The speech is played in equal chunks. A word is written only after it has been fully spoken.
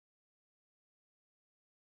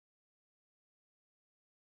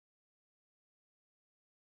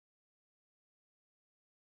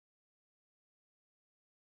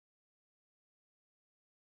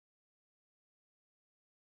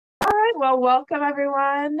Well, welcome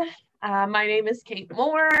everyone. My name is Kate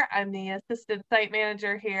Moore. I'm the Assistant Site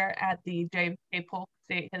Manager here at the James K. Polk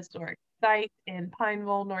State Historic Site in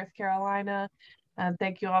Pineville, North Carolina.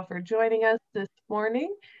 Thank you all for joining us this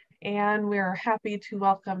morning. And we're happy to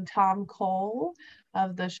welcome Tom Cole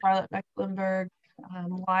of the Charlotte Mecklenburg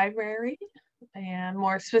Library. And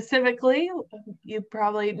more specifically, you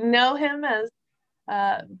probably know him as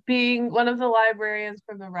being one of the librarians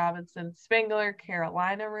from the Robinson-Spangler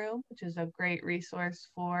Carolina Room, which is a great resource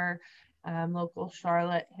for local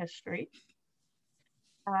Charlotte history.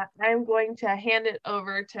 I'm going to hand it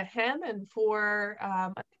over to him, and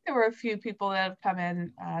I think there were a few people that have come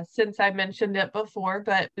in since I mentioned it before,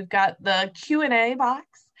 but we've got the Q&A box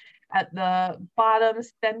at the bottom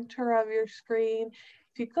center of your screen.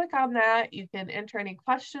 If you click on that, you can enter any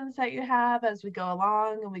questions that you have as we go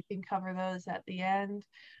along, and we can cover those at the end.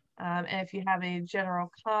 And if you have any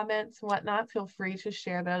general comments and whatnot, feel free to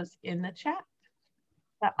share those in the chat.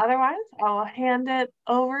 But otherwise, I will hand it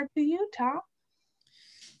over to you, Tom.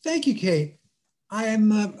 Thank you, Kate.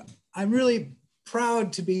 I'm really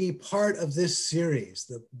proud to be part of this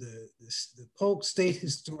series. The Polk State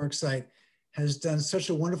Historic Site has done such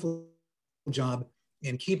a wonderful job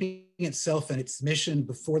in keeping itself and its mission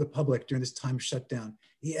before the public during this time of shutdown,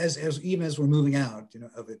 even as we're moving out,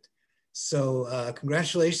 of it. So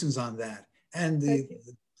congratulations on that. And the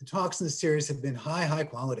talks in the series have been high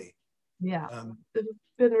quality. Yeah, it's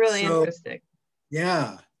been really interesting.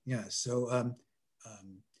 Yeah. So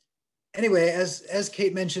anyway, as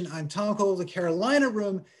Kate mentioned, I'm Tom Cole of the Carolina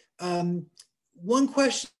Room. One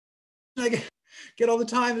question I get all the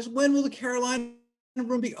time is, when will the Carolina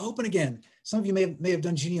Room be open again? Some of you may have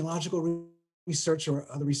done genealogical research or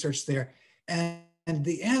other research there. And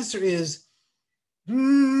the answer is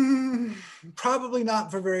probably not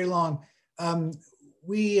for very long.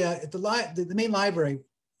 We at the main library,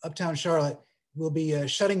 Uptown Charlotte, will be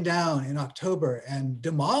shutting down in October and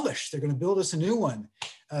demolished. They're going to build us a new one,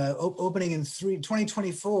 opening in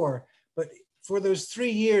 2024. But for those 3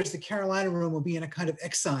 years, the Carolina Room will be in a kind of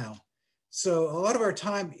exile. So a lot of our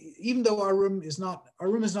time, even though our room is not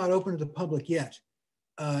open to the public yet,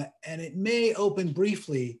 and it may open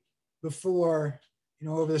briefly before,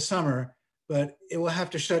 over the summer, but it will have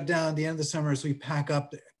to shut down at the end of the summer as we pack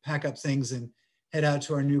up things and head out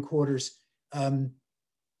to our new quarters.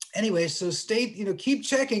 Anyway, so keep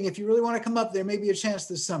checking. If you really want to come up, there may be a chance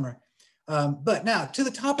this summer. But now to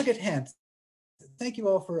the topic at hand. Thank you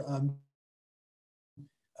all for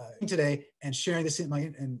today and sharing this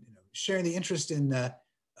sharing the interest in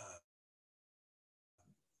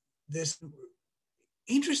this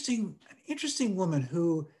interesting woman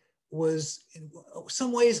who was in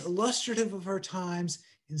some ways illustrative of her times,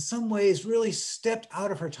 in some ways really stepped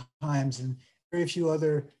out of her times, and very few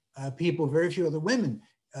other people, very few other women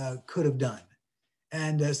could have done.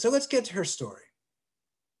 And so let's get to her story.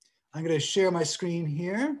 I'm going to share my screen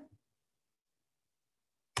here.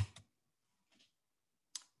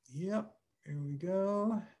 Yep, here we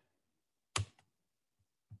go.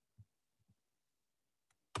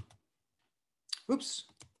 Oops.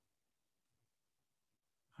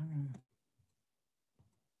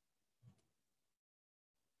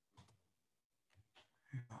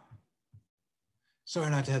 Sorry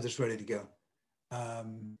not to have this ready to go.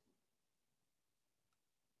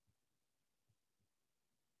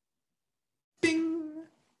 Bing.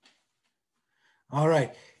 All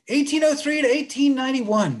right, 1803 to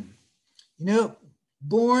 1891.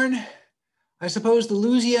 Born, I suppose the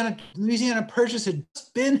Louisiana Purchase had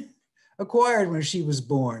just been acquired when she was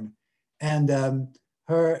born. And the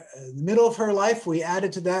middle of her life, we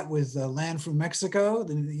added to that with land from Mexico,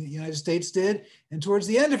 the United States did. And towards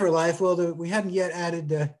the end of her life, we hadn't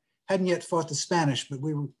yet fought the Spanish, but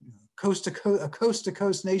we were a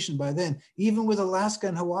coast-to-coast nation by then, even with Alaska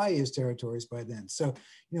and Hawaii as territories by then. So,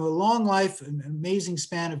 a long life, an amazing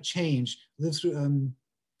span of change lived through,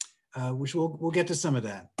 which we'll get to some of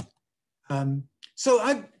that. So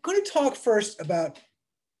I'm going to talk first about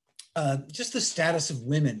just the status of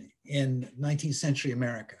women in 19th century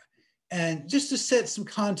America. And just to set some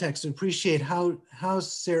context to appreciate how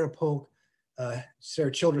Sarah Polk,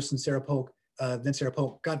 Sarah Childress and Sarah Polk, then Sarah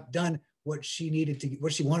Polk got done what she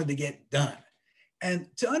wanted to get done. And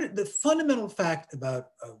the fundamental fact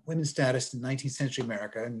about women's status in 19th century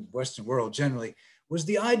America and Western world generally was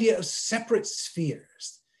the idea of separate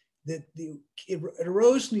spheres. That it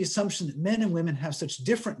arose from the assumption that men and women have such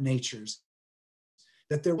different natures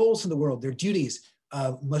that their roles in the world, their duties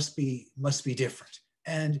must be different.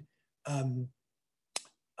 And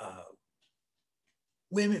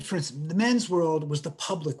women, for instance, the men's world was the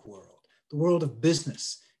public world, the world of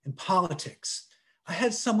business and politics. I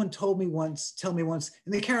had someone tell me once,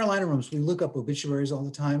 in the Carolina rooms, we look up obituaries all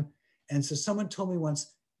the time. And so someone told me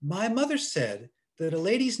once, my mother said that a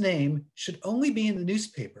lady's name should only be in the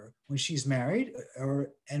newspaper when she's married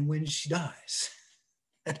and when she dies.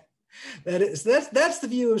 That's the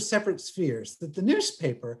view of separate spheres, that the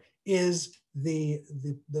newspaper is the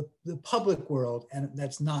public world, and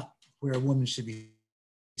that's not where a woman should be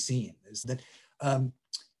seen. Is that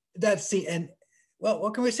that's the, and well,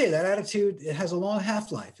 what can we say? That attitude, it has a long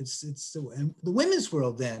half-life. And the women's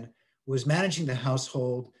world then was managing the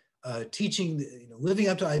household, teaching, living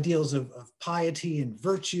up to ideals of piety and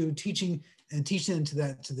virtue, teaching to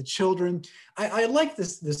the children. I like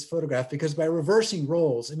this photograph because by reversing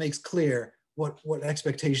roles, it makes clear what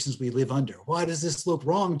expectations we live under. Why does this look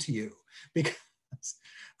wrong to you? Because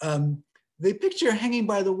the picture hanging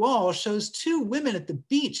by the wall shows two women at the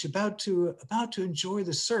beach about to enjoy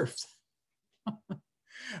the surf.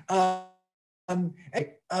 But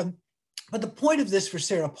the point of this for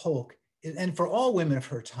Sarah Polk, and for all women of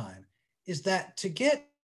her time, is that to get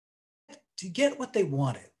what they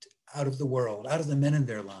wanted out of the world, out of the men in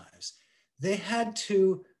their lives, they had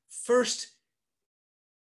to first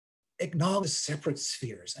acknowledge separate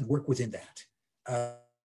spheres and work within that.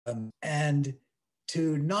 And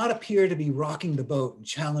to not appear to be rocking the boat and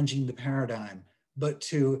challenging the paradigm, but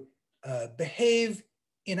to behave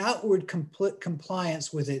in outward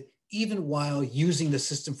compliance with it, even while using the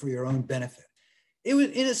system for your own benefit. It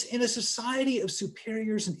was in a society of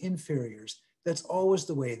superiors and inferiors. That's always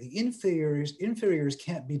the way. The inferiors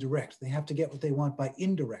can't be direct. They have to get what they want by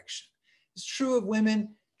indirection. It's true of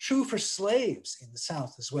women, true for slaves in the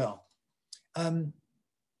South as well.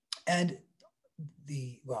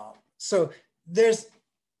 So there's,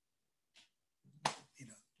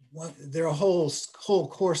 there are whole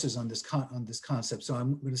courses on this concept. So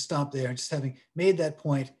I'm going to stop there. Just having made that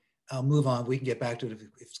point, I'll move on. We can get back to it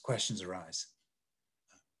if questions arise.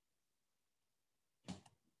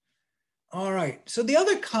 All right. So the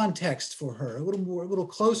other context for her, a little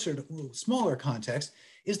closer to a little smaller context,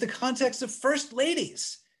 is the context of first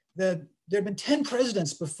ladies. There have been 10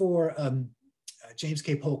 presidents before James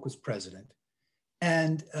K. Polk was president,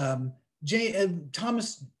 and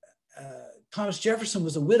Thomas Jefferson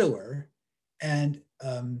was a widower, and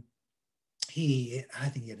I think he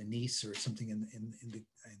had a niece or something in the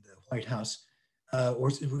White House, or it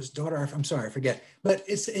was his daughter. I'm sorry, I forget. But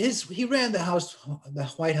he ran the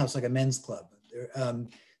White House like a men's club.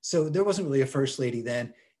 So there wasn't really a first lady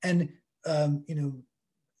then, and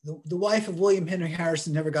the wife of William Henry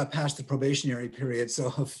Harrison never got past the probationary period, so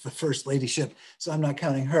of the first ladyship. So I'm not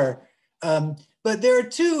counting her. But there are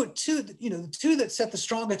two that set the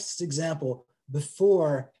strongest example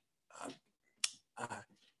before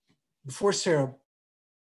Sarah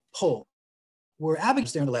Polk were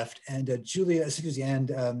Abigail there on the left, and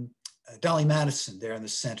Dolly Madison there in the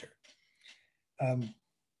center.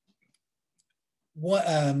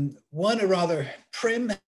 One a rather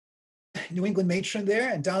prim New England matron there,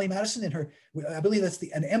 and Dolly Madison in her, I believe that's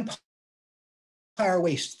an empire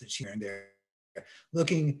waist that she's wearing there,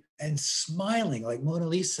 looking and smiling like Mona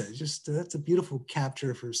Lisa. Just that's a beautiful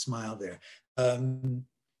capture of her smile there. A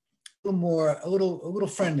little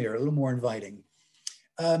friendlier, a little more inviting.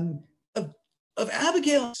 Of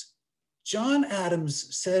Abigail, John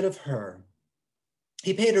Adams said of her,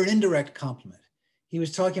 he paid her an indirect compliment. He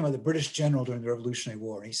was talking about the British general during the Revolutionary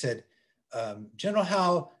War, and he said, General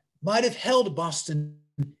Howe might have held Boston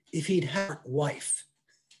if he'd had a wife.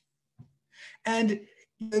 And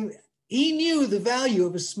he knew the value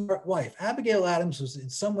of a smart wife. Abigail Adams was in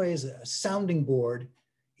some ways a sounding board,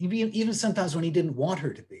 even sometimes when he didn't want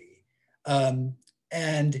her to be.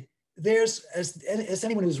 And there's, as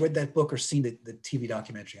anyone who's read that book or seen the TV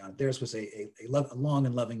documentary on it, theirs was a long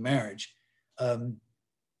and loving marriage.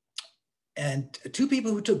 And two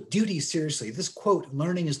people who took duty seriously. This quote,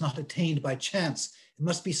 learning is not attained by chance. It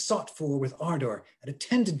must be sought for with ardor and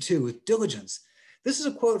attended to with diligence. This is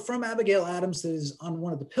a quote from Abigail Adams that is on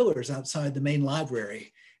one of the pillars outside the main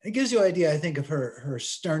library. It gives you an idea, I think, of her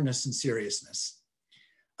sternness and seriousness.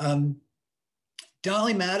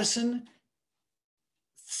 Dolly Madison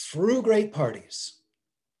threw great parties.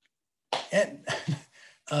 At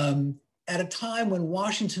a time when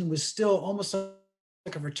Washington was still almost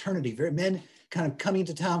like a fraternity, men kind of coming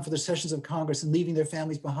to town for the sessions of Congress and leaving their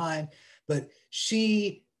families behind. But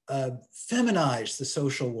she feminized the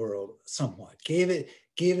social world somewhat, gave it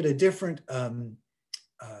a different,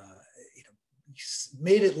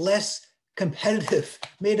 made it less competitive,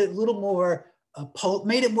 made it a little more,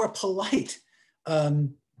 made it more polite.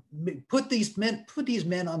 Put these men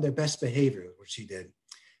on their best behavior, which she did,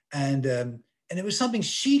 and And it was something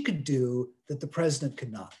she could do that the president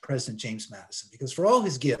could not, President James Madison, because for all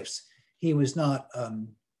his gifts, he was not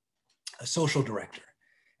a social director.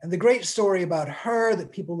 And the great story about her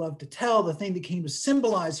that people love to tell, the thing that came to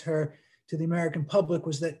symbolize her to the American public,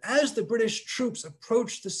 was that as the British troops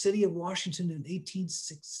approached the city of Washington in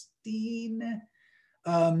 1816,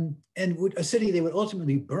 and a city they would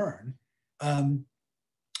ultimately burn,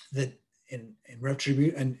 that in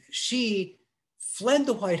retribution, and she fled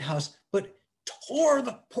the White House, but tore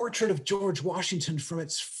the portrait of George Washington from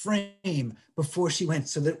its frame before she went,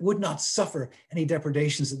 so that it would not suffer any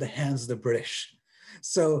depredations at the hands of the British.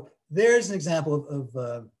 So there's an example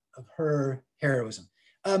of her heroism.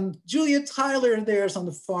 Julia Tyler there's on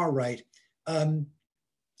the far right.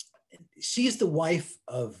 She's the wife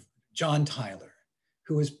of John Tyler,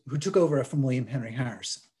 who took over from William Henry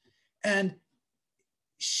Harrison. And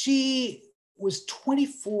she was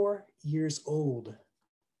 24 years old.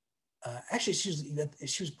 Actually, she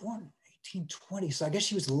was born in 1820, so I guess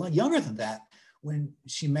she was a lot younger than that when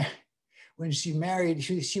she married.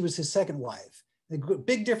 She was his second wife. The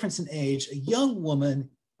big difference in age, a young woman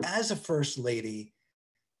as a first lady,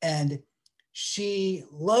 and she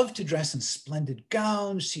loved to dress in splendid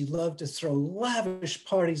gowns. She loved to throw lavish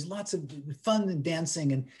parties, lots of fun and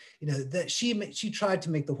dancing, and that she tried to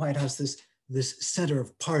make the White House this center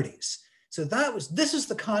of parties. So this is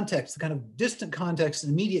the context, the kind of distant context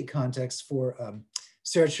and immediate context for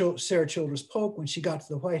Sarah Childress Polk when she got to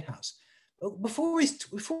the White House. But before we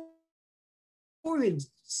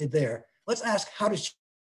sit there, let's ask, how did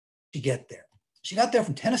she get there? She got there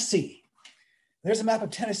from Tennessee. There's a map of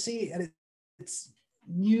Tennessee, and it's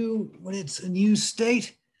a new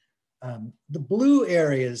state. The blue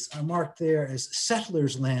areas are marked there as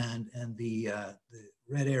settlers' land, and the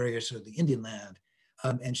red areas are the Indian land.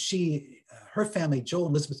 And her family, Joel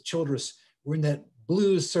and Elizabeth Childress, were in that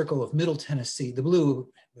blue circle of Middle Tennessee, the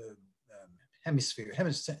blue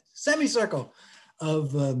semicircle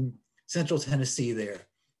of Central Tennessee there.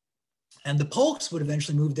 And the Polks would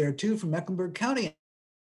eventually move there too from Mecklenburg County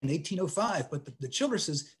in 1805, but the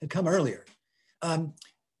Childresses had come earlier.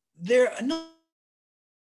 There are not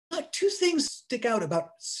two things stick out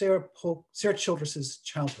about Sarah Childress's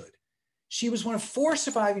childhood. She was one of 4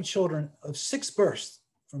 surviving children of 6 births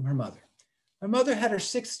from her mother. Her mother had her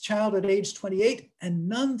 6th child at age 28 and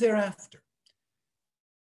none thereafter.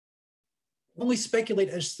 Only speculate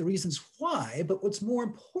as to the reasons why, but what's more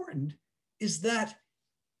important is that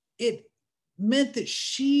it meant that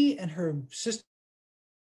she and her sister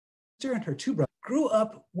and her 2 brothers grew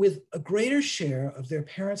up with a greater share of their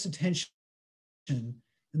parents' attention than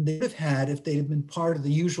they would have had if they'd have been part of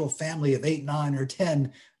the usual family of 8, 9, or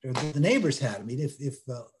 10 that the neighbors had. I mean, if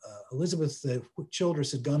Elizabeth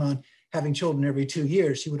Childress had gone on having children every 2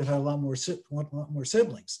 years, she would have had a lot more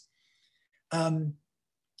siblings. And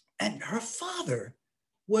her father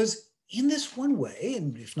was in this one way,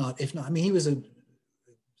 and if not, I mean, he was a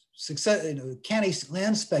canny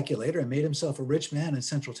land speculator and made himself a rich man in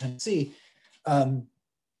Central Tennessee.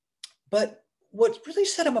 But what really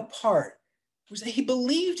set him apart was that he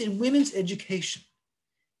believed in women's education.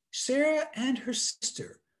 Sarah and her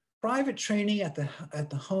sister, private training at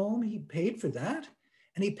the home, he paid for that.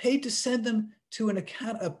 And he paid to send them to a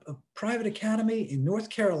private academy in North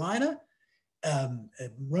Carolina,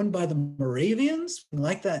 run by the Moravians,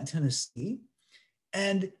 like that in Tennessee.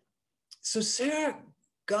 And so Sarah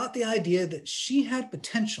got the idea that she had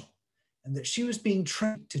potential and that she was being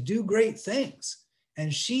trained to do great things.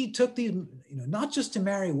 And she took these, not just to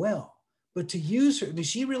marry well, but to use her, I mean,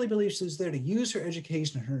 she really believes she was there to use her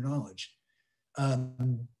education and her knowledge.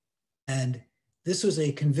 And this was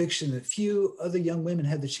a conviction that few other young women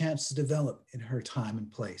had the chance to develop in her time and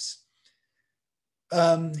place.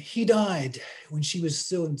 He died when she was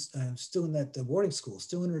still in that boarding school,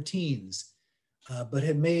 still in her teens, but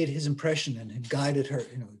had made his impression and had guided her,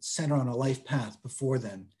 sent her on a life path before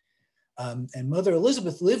then. And Mother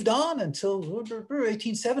Elizabeth lived on until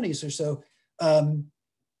 1870s or so,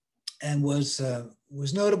 and was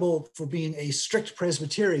notable for being a strict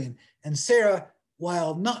Presbyterian. And Sarah,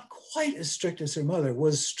 while not quite as strict as her mother,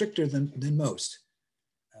 was stricter than most,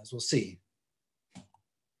 as we'll see.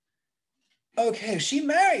 Okay, she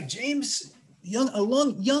married James Young, a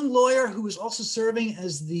young lawyer who was also serving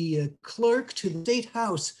as the clerk to the State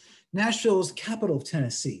House, Nashville's capital of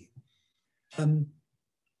Tennessee. And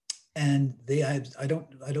I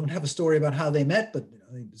don't have a story about how they met, but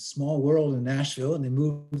small world in Nashville, and they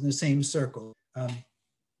moved in the same circle.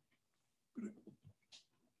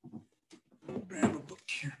 Grab a book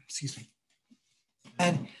here, excuse me.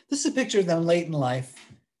 And this is a picture of them late in life.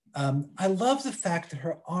 I love the fact that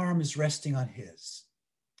her arm is resting on his.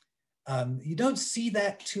 You don't see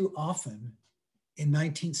that too often in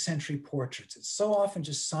 19th century portraits. It's so often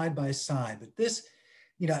just side by side, but this,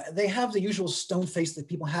 you know, they have the usual stone face that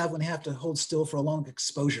people have when they have to hold still for a long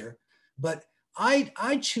exposure. But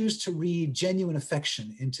I choose to read genuine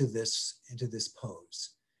affection into this pose.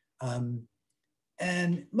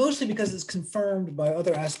 And mostly because it's confirmed by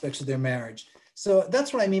other aspects of their marriage. So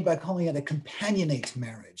that's what I mean by calling it a companionate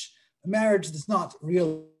marriage. A marriage that's not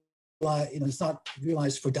real, it's not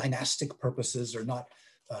realized for dynastic purposes, or not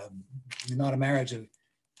a marriage of,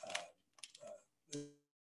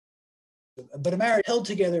 but a marriage held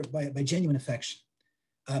together by genuine affection.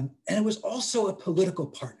 And it was also a political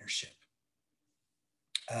partnership.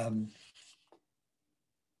 And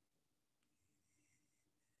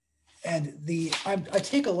I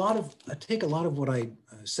take a lot of what I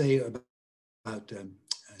say about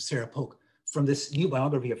Sarah Polk from this new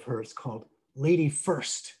biography of hers called Lady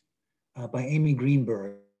First by Amy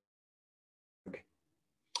Greenberg.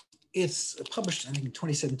 It's published, I think, in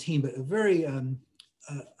 2017, but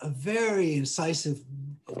a very incisive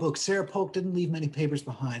book. Sarah Polk didn't leave many papers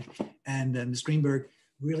behind, and Ms. Greenberg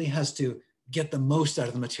really has to get the most out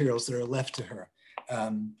of the materials that are left to her.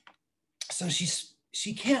 So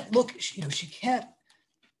she can't look, she can't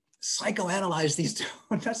psychoanalyze these two.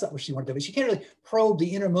 That's not what she wanted to do. But she can't really probe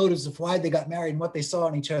the inner motives of why they got married and what they saw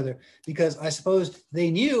in each other, because I suppose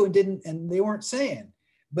they knew and they weren't saying.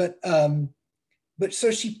 But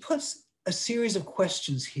so she puts a series of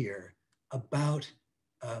questions here about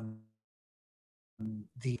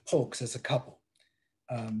the Polks as a couple.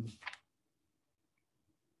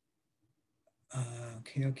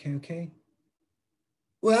 Okay.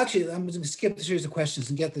 Well, actually, I'm going to skip the series of questions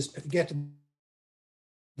and get to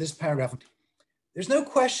this paragraph. There's no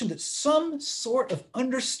question that some sort of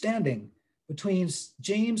understanding between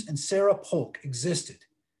James and Sarah Polk existed.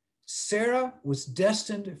 Sarah was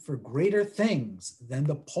destined for greater things than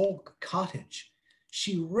the Polk cottage.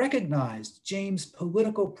 She recognized James'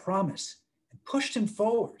 political promise and pushed him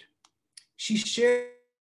forward. She shared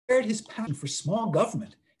his passion for small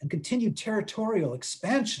government and continued territorial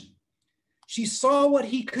expansion. She saw what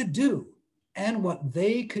he could do and what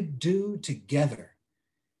they could do together.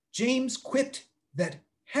 James quipped that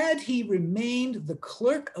had he remained the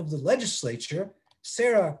clerk of the legislature,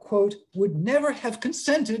 Sarah, quote, would never have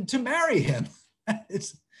consented to marry him.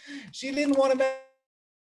 She didn't want a man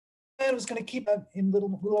who was going to keep in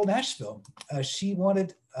little old Nashville. She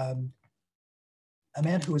wanted a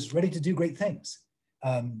man who was ready to do great things.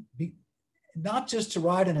 Not just to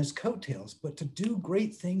ride on his coattails, but to do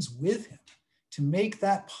great things with him, to make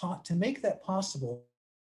that possible,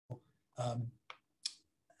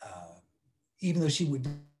 even though she would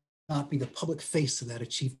not be the public face of that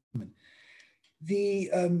achievement. The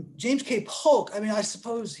James K. Polk, I mean, I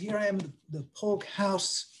suppose here I am at the Polk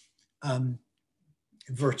house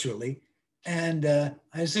virtually, and I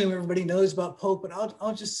assume everybody knows about Polk, but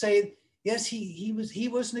I'll just say, yes, he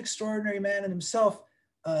was an extraordinary man in himself.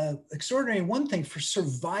 Extraordinary in one thing, for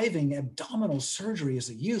surviving abdominal surgery as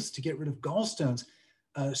a youth to get rid of gallstones,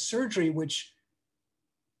 surgery which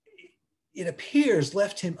it appears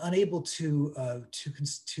left him unable to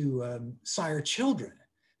sire children,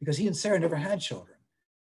 because he and Sarah never had children,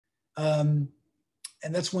 and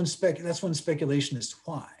that's one speculation as to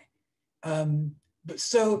why. But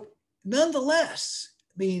so nonetheless,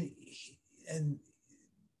 I mean,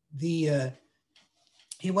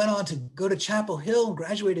 he went on to go to Chapel Hill and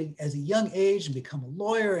graduated at a young age and become a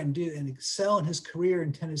lawyer and excel in his career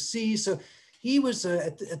in Tennessee. So he was,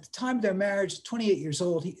 at the time of their marriage, 28 years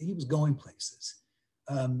old, he was going places,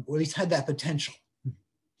 or at least had that potential.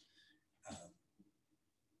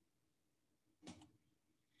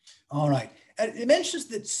 All right. It mentions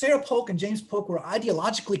that Sarah Polk and James Polk were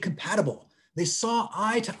ideologically compatible. They saw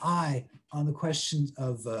eye to eye on the questions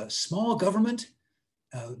of small government,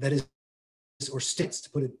 that is, or states, to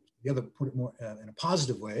put it more in a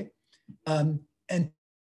positive way, and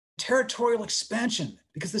territorial expansion,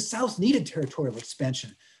 because the South needed territorial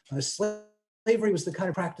expansion. Slavery was the kind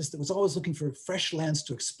of practice that was always looking for fresh lands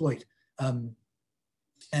to exploit.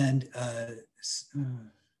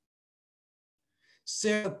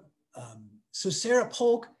 So Sarah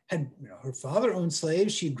Polk had, her father owned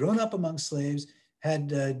slaves. She'd grown up among slaves,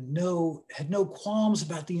 had no qualms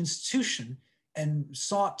about the institution, and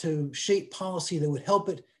sought to shape policy that would help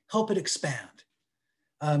it expand.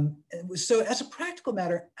 So as a practical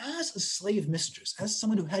matter, as a slave mistress, as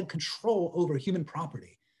someone who had control over human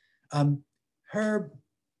property, her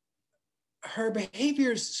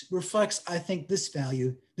behaviors reflects, I think, these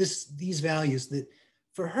values that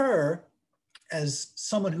for her, as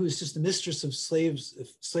someone who is just the mistress of slaves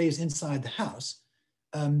inside the house,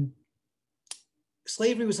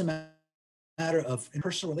 slavery was a matter of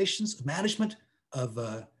interpersonal relations, of management, of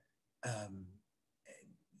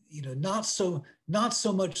not so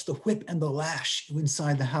much the whip and the lash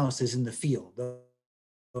inside the house as in the field.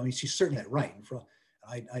 I mean, she's certainly that right.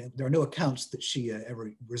 And there are no accounts that she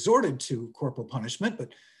ever resorted to corporal punishment, but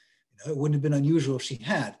it wouldn't have been unusual if she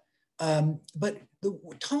had. But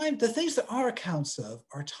the things that are accounts of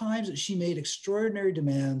are times that she made extraordinary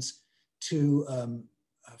demands to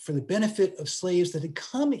for the benefit of slaves that had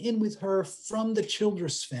come in with her from the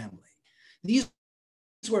Childress family. These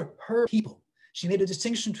were her people. She made a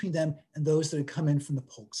distinction between them and those that had come in from the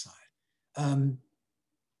Polk side.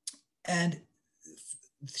 And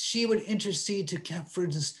she would intercede to, for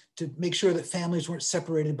instance, to make sure that families weren't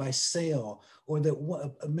separated by sale, or that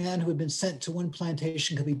a man who had been sent to one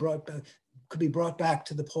plantation could be brought back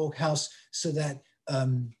to the Polk house so that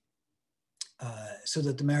the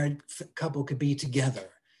married couple could be together.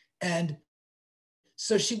 And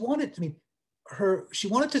so she wanted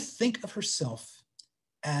to think of herself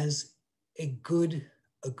as a good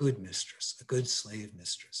mistress, a good slave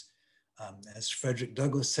mistress. As Frederick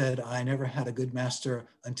Douglass said, I never had a good master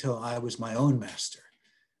until I was my own master.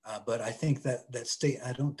 But I think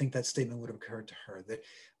I don't think that statement would have occurred to her. That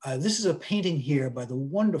this is a painting here by the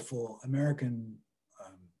wonderful American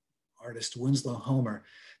artist Winslow Homer.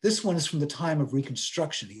 This one is from the time of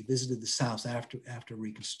Reconstruction. He visited the South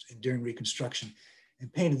during Reconstruction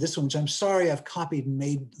and painted this one, which I'm sorry I've copied and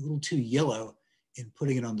made a little too yellow in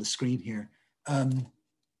putting it on the screen here. The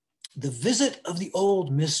Visit of the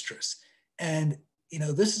Old Mistress. And,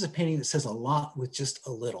 this is a painting that says a lot with just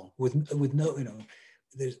a little, with no,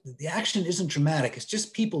 the action isn't dramatic. It's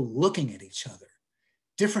just people looking at each other,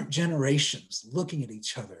 different generations looking at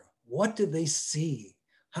each other. What do they see?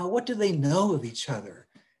 What do they know of each other?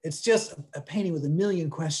 It's just a painting with a million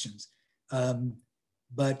questions.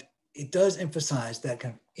 But it does emphasize that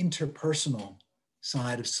kind of interpersonal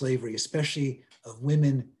side of slavery, especially of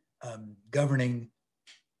women governing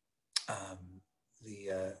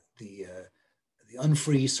the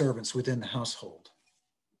unfree servants within the household.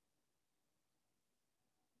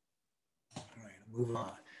 All right, I'll move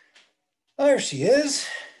on. There she is,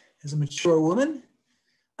 as a mature woman.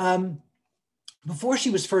 Before she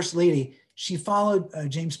was First Lady, she followed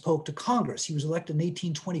James Polk to Congress. He was elected in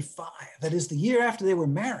 1825. That is the year after they were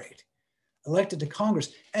married, elected to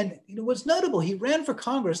Congress. And what's notable, he ran for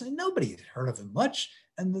Congress and nobody had heard of him much.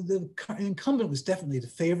 And the incumbent was definitely the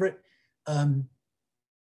favorite.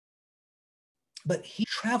 But he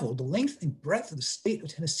traveled the length and breadth of the state of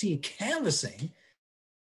Tennessee canvassing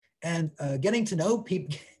and getting to know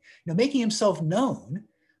people, making himself known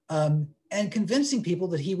and convincing people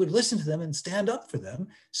that he would listen to them and stand up for them.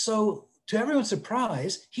 So to everyone's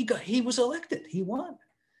surprise, he was elected, he won.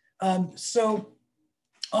 So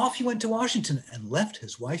off he went to Washington and left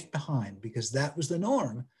his wife behind, because that was the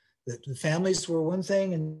norm, that the families were one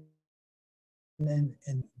thing and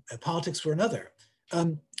politics were another.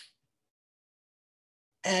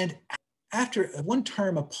 And after one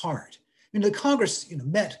term apart, the Congress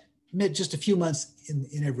met just a few months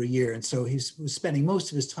in every year. And so he was spending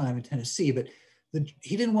most of his time in Tennessee, but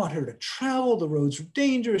he didn't want her to travel. The roads were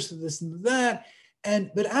dangerous, this and that.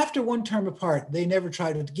 But after one term apart, they never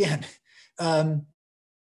tried it again.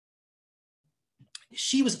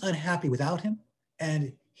 She was unhappy without him,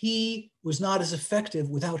 and he was not as effective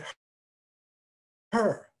without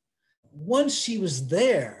her. Once she was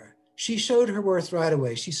there, she showed her worth right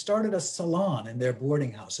away. She started a salon in their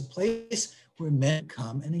boarding house, a place where men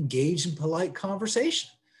come and engage in polite conversation.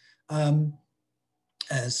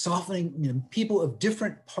 As softening, people of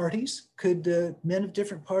different parties men of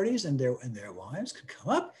different parties and their wives could come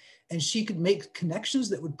up, and she could make connections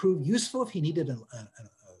that would prove useful if he needed an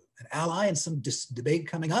ally in some debate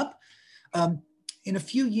coming up. In a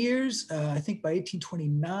few years, I think by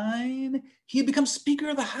 1829, he had become Speaker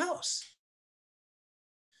of the House.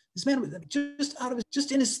 This man was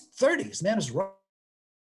just in his 30s. The man was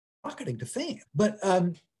rocketing to fame. But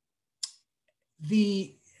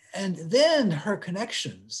and then her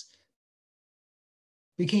connections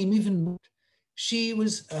became even more. She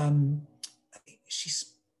was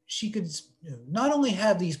she could not only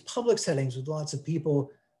have these public settings with lots of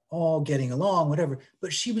people all getting along, whatever,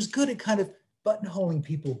 but she was good at kind of buttonholing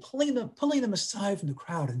people, pulling them aside from the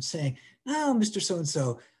crowd and saying, "Oh, Mr.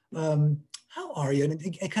 So-and-so, how are you?"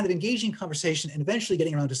 And kind of engaging conversation, and eventually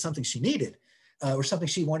getting around to something she needed or something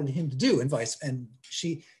she wanted him to do, and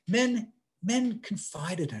men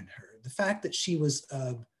confided in her. The fact that she was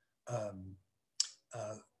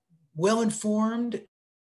well-informed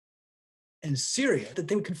and serious, that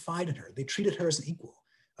they would confide in her. They treated her as an equal.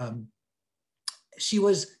 She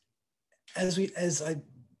was this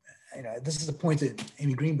is a point that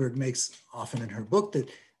Amy Greenberg makes often in her book, that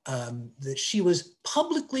that she was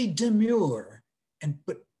publicly demure, and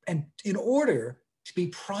in order to be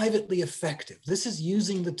privately effective. This is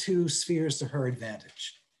using the two spheres to her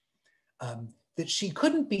advantage. That she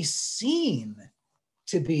couldn't be seen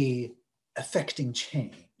to be affecting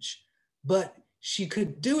change, but she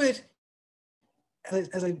could do it,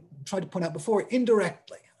 as I tried to point out before,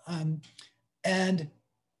 indirectly. And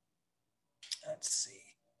let's see,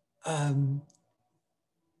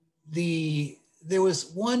 there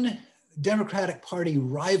was one Democratic Party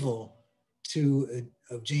rival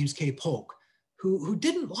of James K. Polk who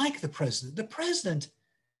didn't like the president. The president,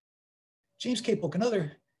 James K. Polk,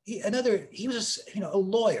 he was a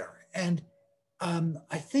lawyer, and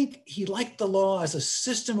I think he liked the law as a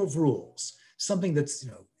system of rules, something that's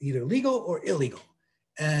either legal or illegal,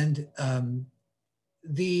 and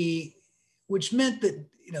which meant that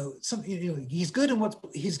he's good in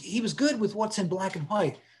he was good with what's in black and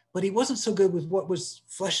white, but he wasn't so good with what was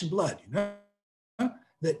flesh and blood.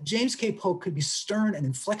 That James K. Polk could be stern and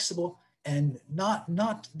inflexible and not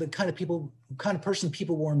the kind of person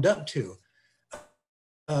people warmed up to.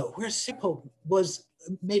 Whereas Polk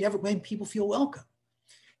made people feel welcome,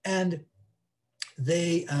 and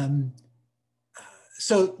they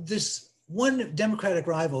so this one Democratic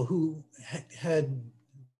rival who had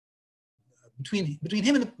between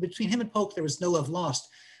him and Polk there was no love lost,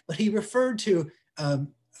 but he referred to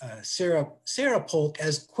Sarah Polk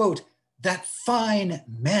as, quote, that fine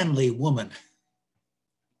manly woman.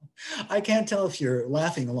 I can't tell if you're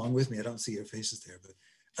laughing along with me. I don't see your faces there, but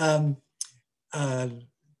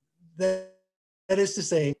that is to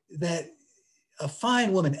say that a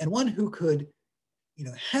fine woman, and one who could,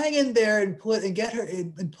 hang in there and get her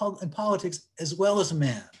in politics as well as a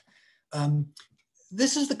man.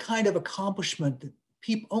 This is the kind of accomplishment that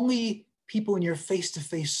only people in your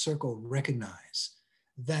face-to-face circle recognize.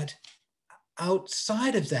 That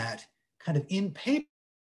outside of that, kind of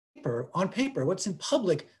on paper, what's in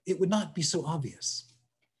public, it would not be so obvious,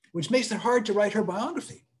 which makes it hard to write her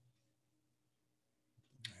biography.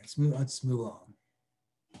 Let's move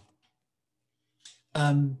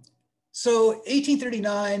on. So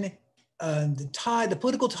 1839, the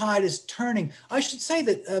political tide is turning. I should say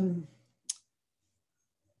that,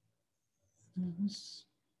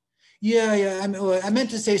 I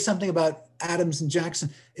meant to say something about Adams and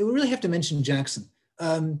Jackson. It would really have to mention Jackson.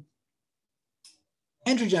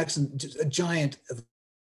 Andrew Jackson, a giant of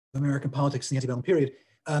American politics in the antebellum period,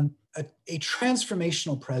 a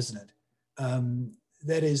transformational president.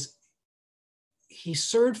 That is, he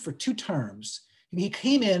served for 2 terms. He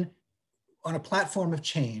came in on a platform of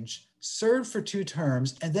change, served for 2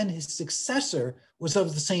 terms, and then his successor was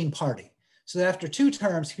of the same party. So that after 2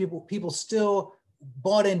 terms, people still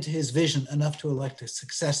bought into his vision enough to elect a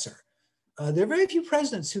successor. There are very few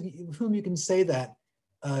presidents whom you can say that.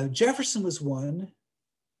 Jefferson was one.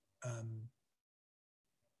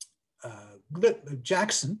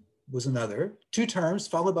 Jackson was another. 2 terms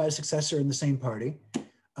followed by a successor in the same party.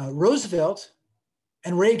 Roosevelt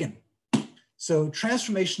and Reagan. So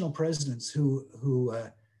transformational presidents who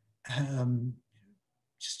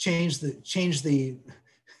just changed the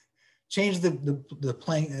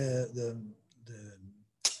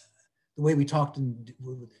way we talked and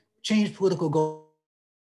changed political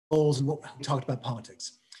goals and what we talked about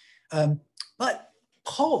politics. But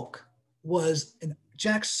Polk was an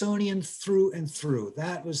Jacksonian through and through.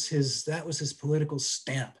 That was his political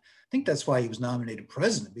stamp. I think that's why he was nominated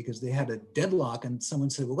president, because they had a deadlock and someone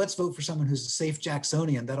said, well, let's vote for someone who's a safe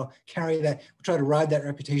Jacksonian. That'll carry that, we'll try to ride that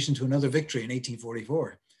reputation to another victory in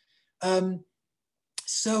 1844.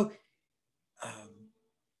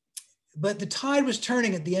 But the tide was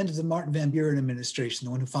turning at the end of the Martin Van Buren administration,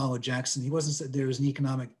 the one who followed Jackson. There was an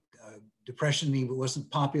economic depression, he wasn't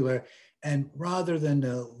popular. And rather than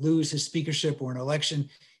lose his speakership or an election,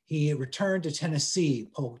 he returned to Tennessee,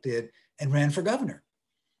 Polk did, and ran for governor.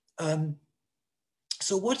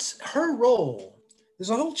 So what's her role?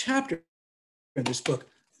 There's a whole chapter in this book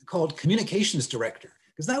called Communications Director,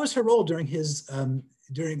 because that was her role during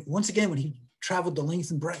once again, when he traveled the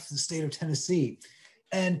length and breadth of the state of Tennessee.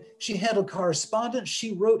 And she handled correspondence.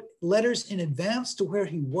 She wrote letters in advance to where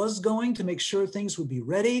he was going to make sure things would be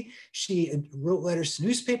ready. She wrote letters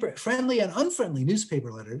to friendly and unfriendly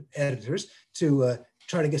newspaper editors to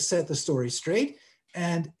try to set the story straight.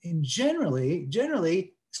 And generally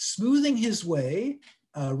smoothing his way,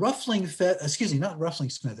 smoothing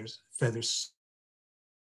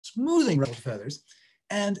ruffled feathers,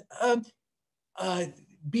 and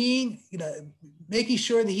making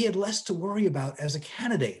sure that he had less to worry about as a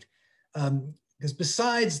candidate. because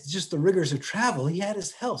besides just the rigors of travel, he had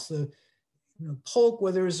his health. Polk,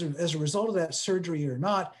 whether as a result of that surgery or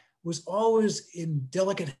not, was always in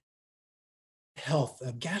delicate health,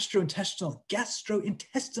 gastrointestinal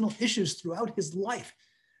issues throughout his life,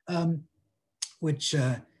 which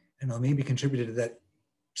maybe contributed to that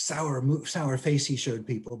sour face he showed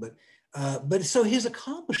people. But so his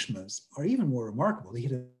accomplishments are even more remarkable. He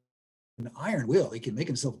had an iron will; he could make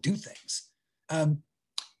himself do things.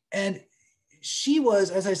 And she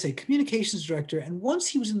was, as I say, communications director. And once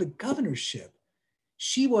he was in the governorship,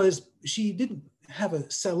 she didn't have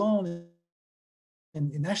a salon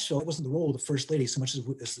in Nashville. It wasn't the role of the first lady so much as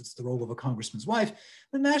it's the role of a congressman's wife.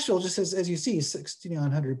 But Nashville, just as you see,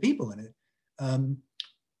 6,900 people in it.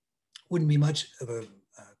 Wouldn't be much of a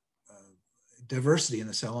diversity in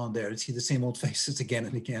the salon there to see the same old faces again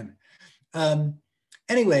and again.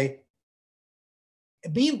 Anyway,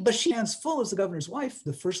 but she stands full as the governor's wife,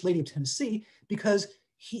 the first lady of Tennessee, because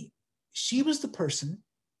she was the person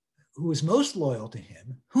who was most loyal to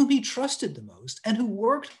him, whom he trusted the most, and who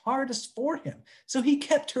worked hardest for him. So he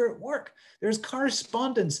kept her at work. There's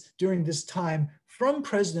correspondence during this time from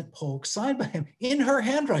President Polk signed by him in her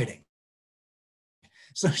handwriting.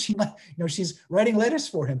 So she's writing letters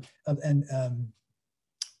for him and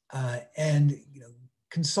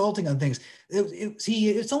consulting on things.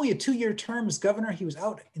 It's only a 2-year term as governor. He was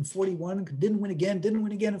out in 41, didn't win again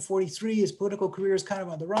in 43. His political career is kind of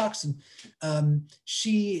on the rocks. And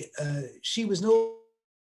she was no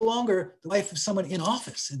longer the wife of someone in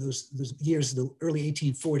office in those years of the early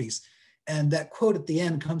 1840s. And that quote at the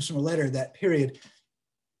end comes from a letter that period,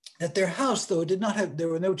 that their house, though there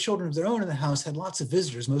were no children of their own in the house, had lots of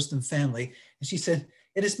visitors, most of them family. And she said,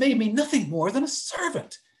 "It has made me nothing more than a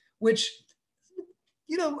servant," which,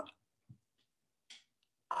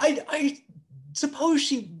 I suppose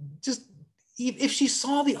she just, if she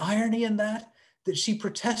saw the irony in that she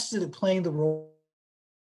protested at playing the role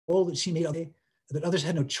that she made, that others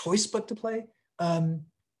had no choice but to play.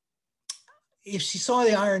 If she saw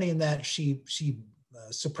the irony in that, she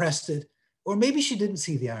suppressed it, or maybe she didn't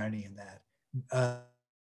see the irony in that.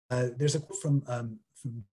 There's a quote from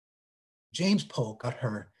James Polk about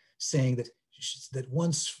her saying that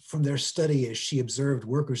once from their study, as she observed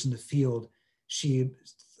workers in the field, she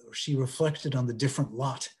reflected on the different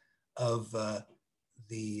lot of the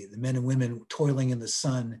men and women toiling in the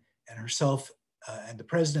sun, and herself and the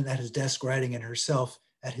president at his desk writing, and herself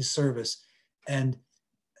at his service. And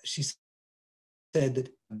she said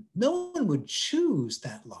that no one would choose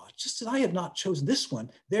that lot, just as I have not chosen this one.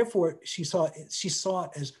 Therefore, she saw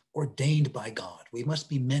it as ordained by God. We must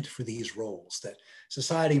be meant for these roles, that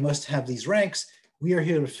society must have these ranks. We are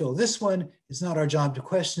here to fill this one. It's not our job to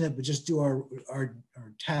question it, but just do our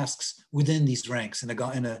tasks within these ranks in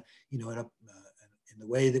the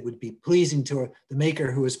way that would be pleasing to the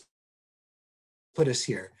maker who has put us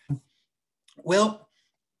here. Well,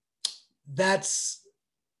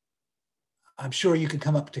 I'm sure you could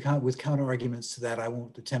come up with counter arguments to that. I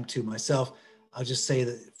won't attempt to myself. I'll just say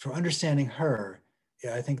that for understanding her,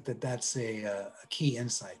 I think that's a key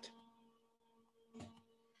insight.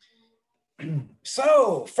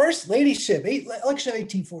 So, first ladyship, election of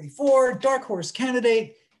 1844, dark horse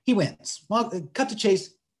candidate, he wins. Cut to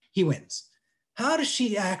chase, he wins. How does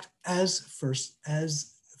she act as first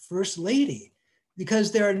lady?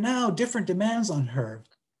 Because there are now different demands on her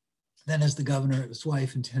than as the governor's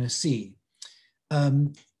wife in Tennessee.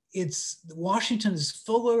 Washington is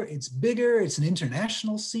fuller, it's bigger, it's an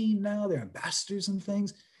international scene now, there are ambassadors and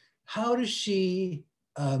things. How does she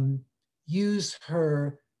use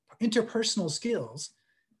her interpersonal skills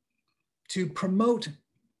to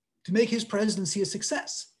make his presidency a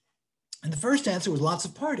success? And the first answer was lots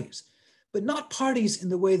of parties, but not parties in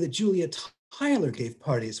the way that Julia Tyler gave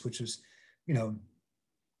parties, which was,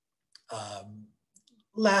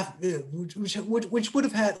 which would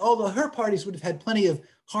have had, although her parties would have had plenty of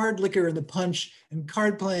hard liquor in the punch and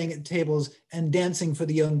card playing at tables and dancing for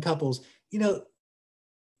the young couples.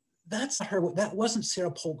 That's not her. That wasn't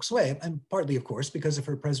Sarah Polk's way, and partly, of course, because of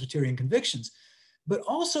her Presbyterian convictions, but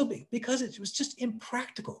also because it was just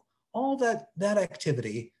impractical. All that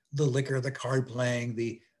activity, the liquor, the card playing,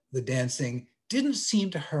 the dancing, didn't seem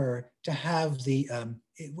to her to have it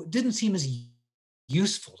didn't seem as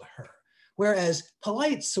useful to her. Whereas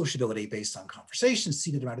polite sociability based on conversations,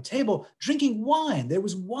 seated around a table, drinking wine, there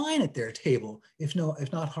was wine at their table, if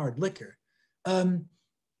not hard liquor.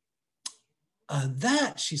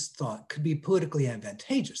 That, she thought, could be politically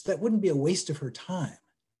advantageous. That wouldn't be a waste of her time.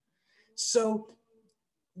 So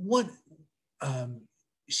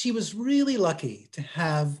she was really lucky to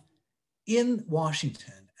have in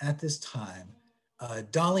Washington at this time,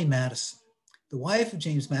 Dolly Madison, the wife of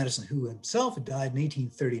James Madison, who himself had died in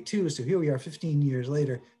 1832. So here we are 15 years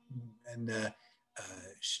later, and the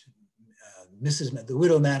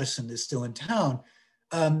widow Madison is still in town.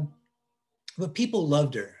 But people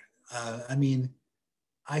loved her. I mean,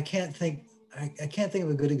 I can't think of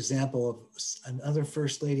a good example of another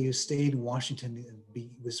first lady who stayed in Washington and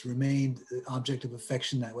remained the object of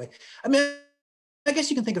affection that way. I mean, I guess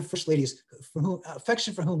you can think of first ladies for whom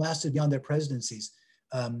affection for whom lasted beyond their presidencies,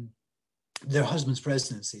 their husbands'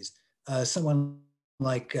 presidencies. Someone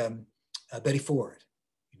like Betty Ford,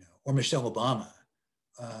 or Michelle Obama,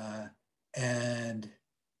 and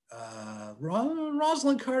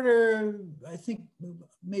Rosalind Carter. I think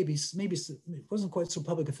maybe it wasn't quite so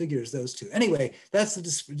public a figure as those two. Anyway, that's the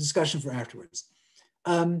discussion for afterwards.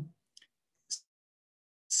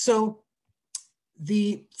 So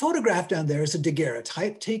the photograph down there is a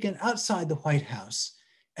daguerreotype taken outside the White House.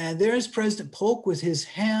 And there's President Polk with his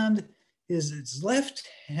hand, his left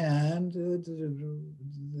hand, there,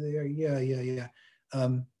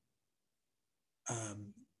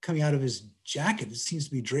 coming out of his jacket. It seems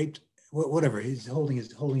to be draped, whatever, he's holding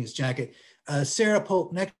his jacket. Sarah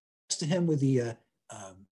Polk next to him with the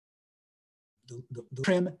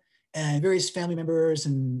trim, and various family members,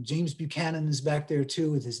 and James Buchanan is back there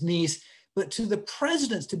too with his niece. But to the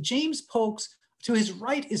president's, to James Polk's, to his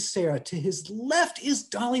right is Sarah, to his left is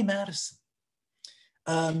Dolly Madison.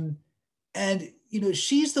 And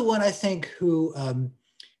she's the one, I think, who had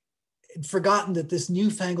forgotten that this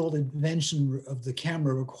newfangled invention of the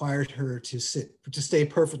camera required her to stay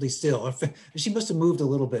perfectly still. She must have moved a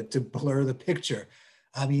little bit to blur the picture.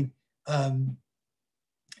 I mean,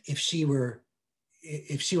 if she were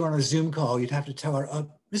on a Zoom call, you'd have to tell her,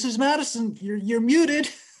 Mrs. Madison, you're muted.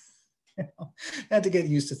 Had to get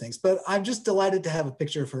used to things, but I'm just delighted to have a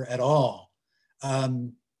picture of her at all.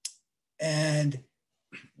 And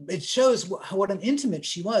it shows what an intimate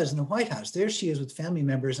she was in the White House. There she is with family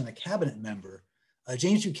members and a cabinet member.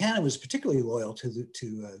 James Buchanan was particularly loyal to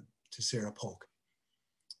Sarah Polk.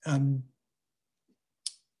 All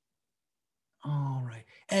right,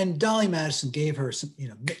 and Dolly Madison gave her some,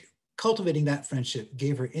 cultivating that friendship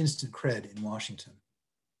gave her instant cred in Washington.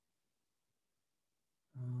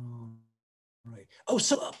 Right. Oh,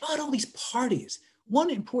 so about all these parties,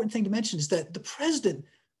 one important thing to mention is that the president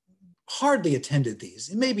hardly attended these.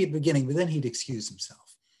 It may be at the beginning, but then he'd excuse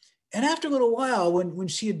himself. And after a little while, when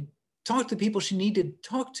she had talked to people she needed to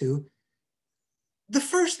talk to, the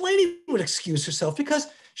first lady would excuse herself because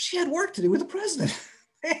she had work to do with the president.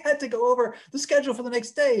 They had to go over the schedule for the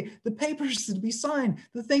next day, the papers to be signed,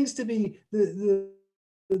 the things to be, the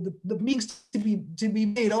meetings to be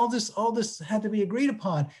made. All this had to be agreed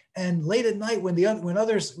upon. And late at night, when the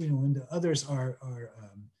others are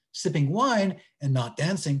sipping wine and not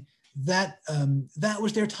dancing, that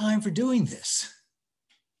was their time for doing this.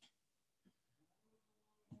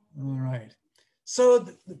 All right. So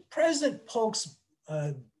the President Polk's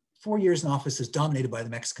 4 years in office is dominated by the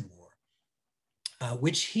Mexican War,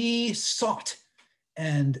 which he sought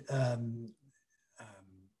and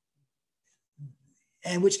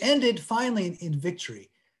which ended finally in victory.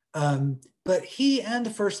 But he and the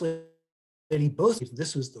First Lady both,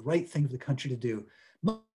 this was the right thing for the country to do.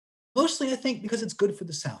 Mostly, I think, because it's good for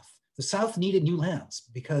the South. The South needed new lands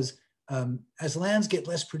because as lands get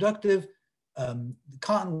less productive, the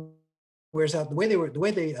cotton wears out. The way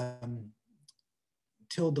they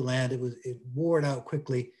tilled the land, it wore it out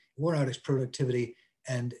quickly, wore out its productivity,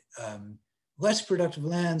 and less productive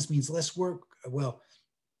lands means less work. Well,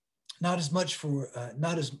 not as much for,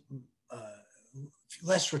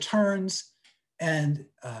 less returns. And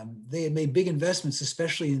they had made big investments,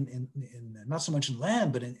 especially in not so much in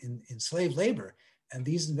land, but in slave labor. And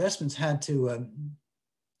these investments had to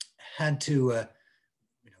earn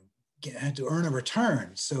a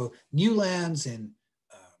return. So new lands in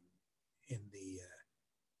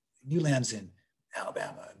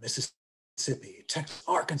Alabama, Mississippi, Texas,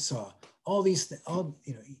 Arkansas,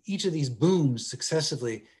 each of these booms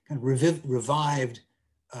successively kind of revived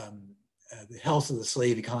the health of the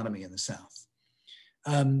slave economy in the South.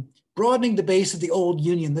 Broadening the base of the old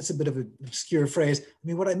Union, that's a bit of an obscure phrase. I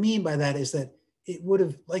mean, what I mean by that is that it would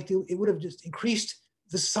have just increased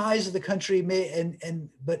the size of the country,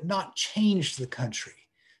 but not changed the country.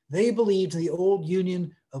 They believed in the old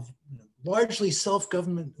Union of largely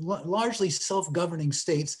self-governing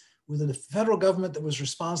states with a federal government that was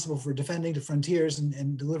responsible for defending the frontiers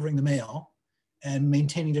and delivering the mail and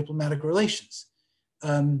maintaining diplomatic relations.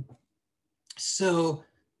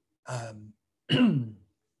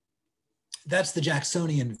 That's the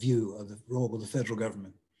Jacksonian view of the role of the federal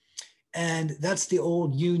government. And that's the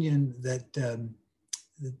old Union that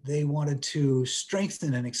they wanted to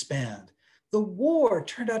strengthen and expand. The war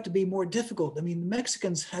turned out to be more difficult. I mean, the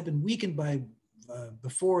Mexicans had been weakened by,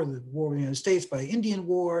 before the war with the United States, by Indian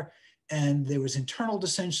War, and there was internal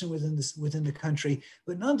dissension within the country.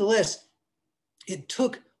 But nonetheless, it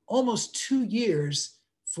took almost 2 years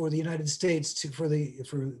for the United States for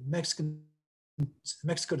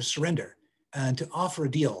Mexico to surrender and to offer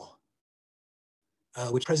a deal,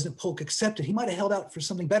 which President Polk accepted. He might have held out for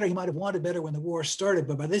something better. He might have wanted better when the war started,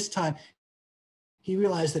 but by this time, he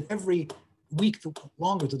realized that every week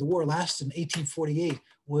longer that the war lasted in 1848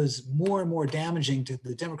 was more and more damaging to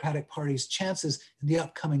the Democratic Party's chances in the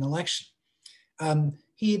upcoming election.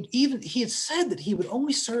 He had said that he would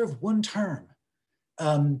only serve 1 term,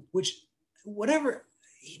 which whatever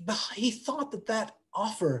he thought that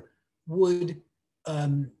offer would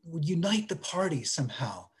unite the party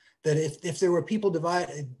somehow. That if there were people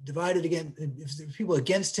divided again, if there were people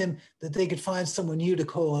against him, that they could find someone new to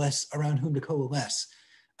coalesce around whom to coalesce.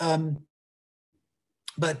 So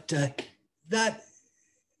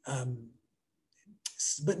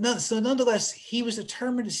nonetheless, he was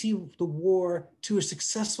determined to see the war to a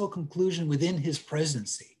successful conclusion within his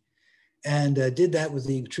presidency, and did that with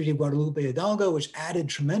the Treaty of Guadalupe Hidalgo, which added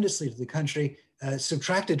tremendously to the country,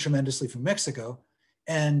 subtracted tremendously from Mexico,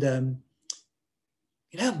 and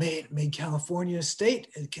made California a state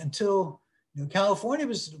until California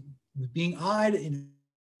was being eyed.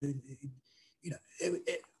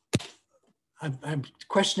 I'm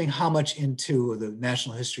questioning how much into the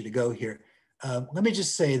national history to go here. Let me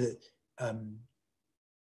just say that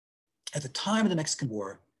at the time of the Mexican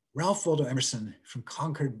War, Ralph Waldo Emerson from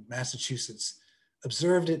Concord, Massachusetts,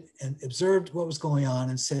 observed it and observed what was going on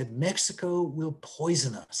and said, "Mexico will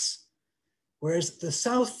poison us." Whereas the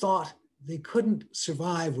South thought they couldn't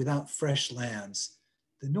survive without fresh lands,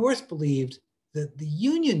 the North believed that the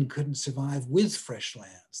Union couldn't survive with fresh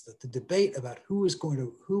lands, that the debate about whose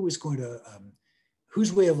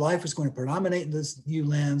way of life was going to predominate in those new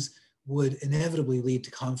lands would inevitably lead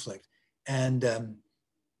to conflict. And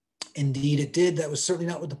indeed it did. That was certainly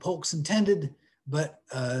not what the Polks intended, but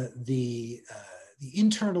the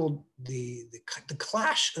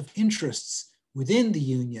clash of interests within the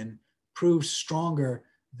Union proved stronger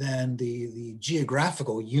than the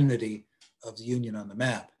geographical unity of the Union on the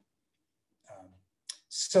map.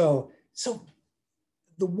 So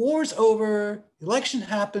the war's over, election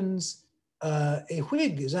happens, a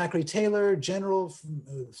Whig, Zachary Taylor, general from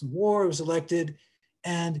the war, was elected,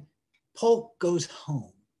 and Polk goes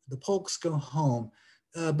home. The Polks go home,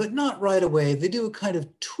 but not right away. They do a kind of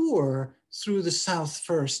tour through the South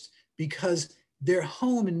first, because their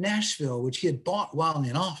home in Nashville, which he had bought while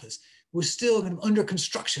in office, was still kind of under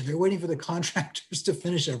construction. They're waiting for the contractors to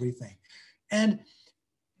finish everything. And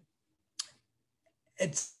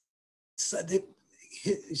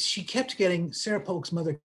Sarah Polk's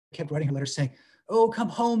mother kept writing her letters saying, "Oh, come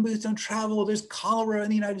home, please don't travel. There's cholera in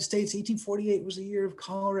the United States. 1848 was a year of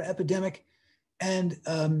cholera epidemic." And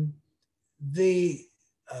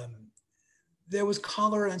there was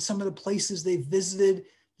cholera in some of the places they visited.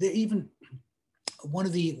 They even, one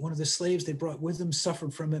of the slaves they brought with them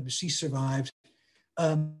suffered from it, but she survived.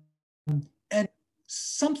 And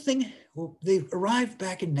they arrived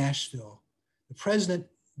back in Nashville. The president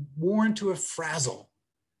worn to a frazzle,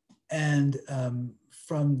 and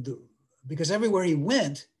because everywhere he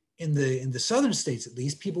went in the southern states, at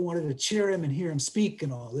least, people wanted to cheer him and hear him speak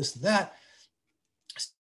and all this and that.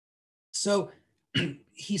 So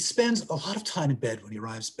he spends a lot of time in bed when he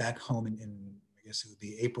arrives back home in I guess it would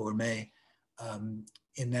be April or May,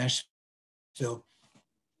 in Nashville,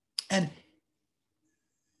 and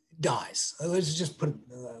dies. Let's just put it,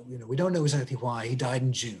 we don't know exactly why. He died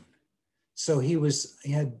in June. So he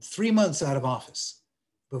had 3 months out of office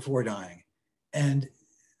before dying. And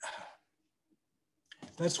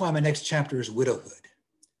that's why my next chapter is widowhood.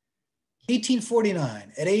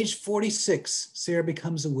 1849, at age 46, Sarah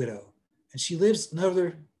becomes a widow, and she lives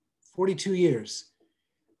another 42 years.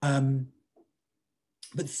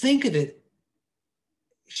 But think of it,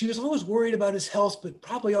 she was always worried about his health, but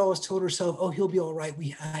probably always told herself, "Oh, he'll be all right.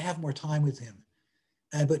 I have more time with him."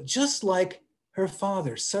 But just like her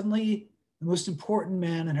father, suddenly the most important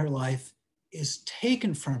man in her life is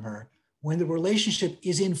taken from her when the relationship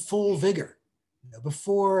is in full vigor.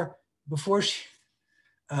 Before she,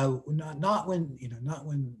 not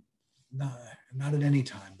at any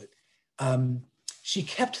time, but she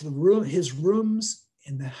kept his rooms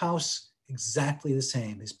in the house exactly the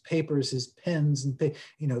same. His papers, his pens, and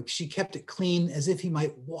she kept it clean as if he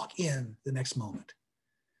might walk in the next moment.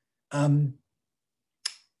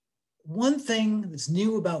 One thing that's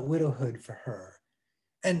new about widowhood for her,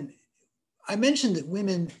 and I mentioned that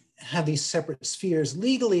women have these separate spheres.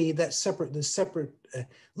 Legally,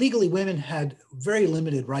 legally, women had very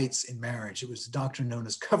limited rights in marriage. It was a doctrine known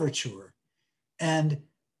as coverture. And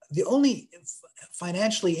the only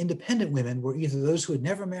financially independent women were either those who had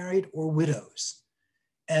never married or widows.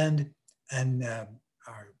 And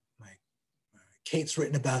Kate's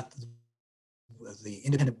written about the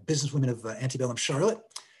independent businesswomen of antebellum Charlotte.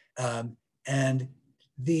 But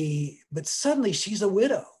suddenly she's a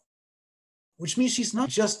widow, which means she's not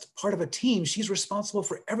just part of a team, she's responsible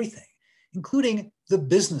for everything, including the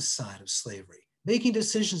business side of slavery, making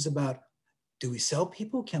decisions about, do we sell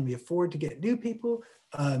people? Can we afford to get new people?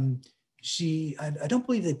 I don't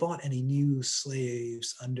believe they bought any new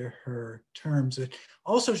slaves under her terms. But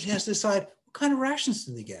also, she has to decide, what kind of rations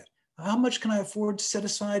do they get? How much can I afford to set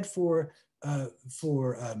aside for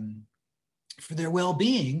their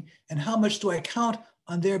well-being? And how much do I count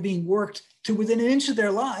on their being worked to within an inch of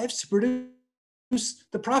their lives to produce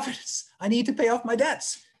the profits I need to pay off my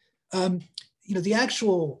debts? The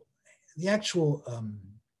actual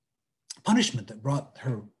punishment that brought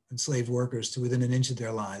her enslaved workers to within an inch of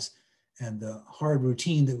their lives, and the hard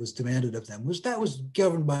routine that was demanded of them, was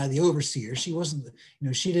governed by the overseer. She wasn't,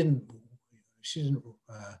 she didn't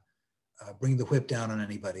bring the whip down on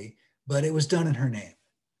anybody, but it was done in her name,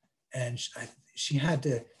 and she had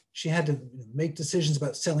to make decisions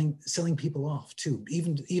about selling people off too,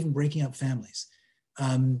 even breaking up families.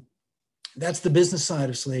 That's the business side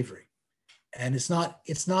of slavery, and it's not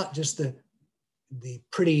just the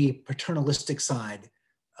pretty paternalistic side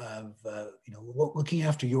of looking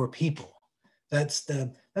after your people. That's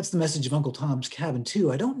the message of Uncle Tom's Cabin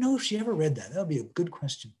too. I don't know if she ever read that. That would be a good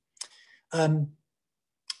question.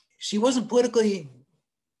 She wasn't politically,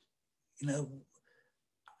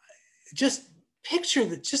 just picture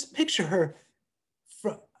her.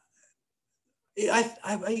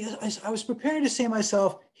 I was preparing to say to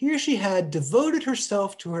myself, here she had devoted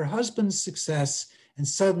herself to her husband's success, and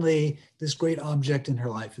suddenly this great object in her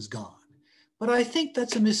life is gone. But I think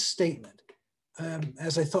that's a misstatement.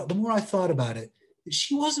 The more I thought about it,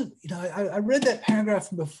 she wasn't, I read that paragraph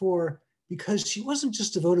from before because she wasn't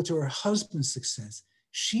just devoted to her husband's success.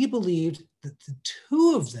 She believed that the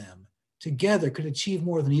two of them together could achieve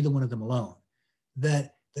more than either one of them alone,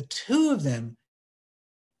 that the two of them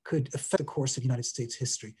could affect the course of United States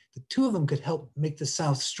history. The two of them could help make the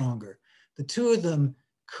South stronger. The two of them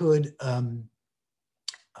could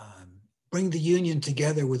bring the Union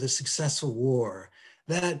together with a successful war.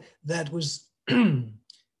 That was, and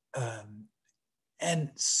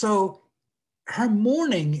so her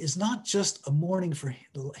mourning is not just a mourning for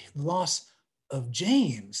the loss of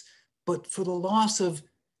James, but for the loss of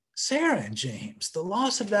Sarah and James, the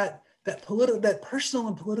loss of that personal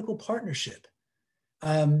and political partnership.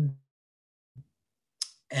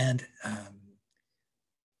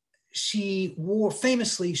 She wore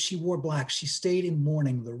black. She stayed in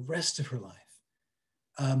mourning the rest of her life.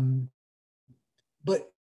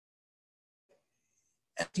 But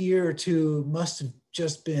a year or two must have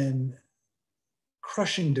just been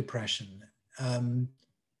crushing depression. But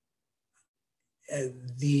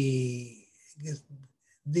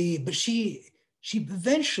she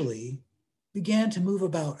eventually began to move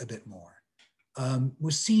about a bit more.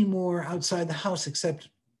 Was seen more outside the house,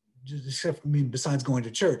 besides going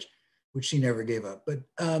to church, which she never gave up. But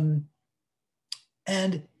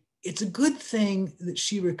and it's a good thing that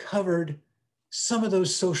she recovered some of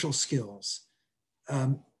those social skills,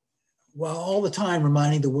 while all the time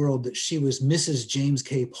reminding the world that she was Mrs. James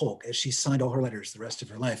K. Polk, as she signed all her letters the rest of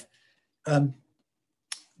her life.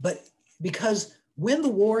 But because when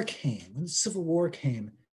the Civil War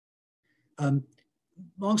came,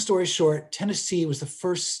 long story short, Tennessee was the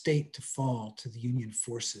first state to fall to the Union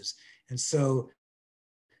forces. And so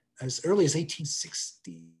as early as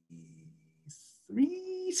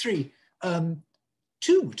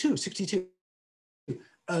 1862,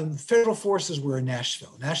 federal forces were in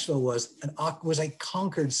Nashville. Nashville was a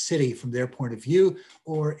conquered city from their point of view,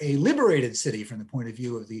 or a liberated city from the point of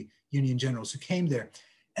view of the Union generals who came there.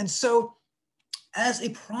 And so as a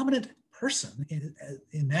prominent person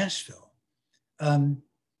in Nashville,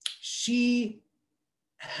 she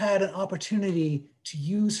had an opportunity to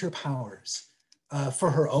use her powers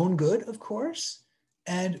for her own good, of course,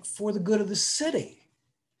 and for the good of the city,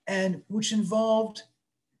 and which involved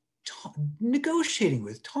negotiating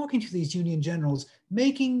with, talking to these Union generals,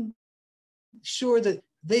 making sure that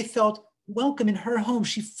they felt welcome in her home.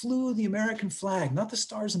 She flew the American flag, not the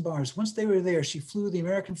stars and bars. Once they were there, she flew the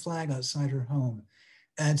American flag outside her home.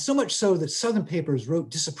 And so much so that Southern papers wrote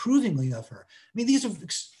disapprovingly of her. I mean, these are,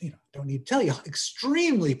 don't need to tell you,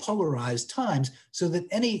 extremely polarized times, so that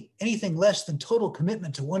anything less than total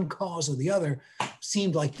commitment to one cause or the other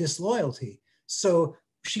seemed like disloyalty. So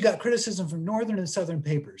she got criticism from Northern and Southern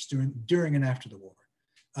papers during and after the war,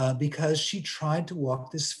 because she tried to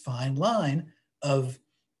walk this fine line of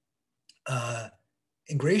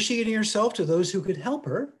ingratiating herself to those who could help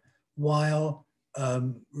her while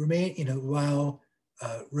remaining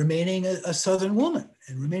a Southern woman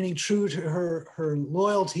and remaining true to her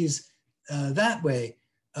loyalties that way,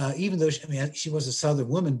 even though she was a Southern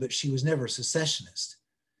woman, but she was never a secessionist.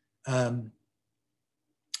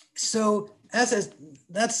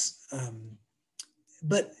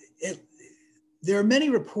 There are many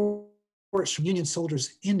reports from Union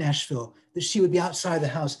soldiers in Nashville that she would be outside the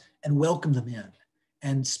house and welcome them in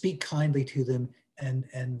and speak kindly to them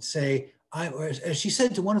and say, as she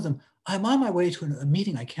said to one of them, "I'm on my way to a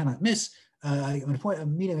meeting I cannot miss, a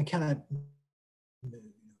meeting I cannot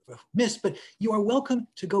miss, but you are welcome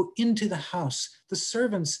to go into the house. The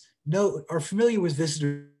servants are familiar with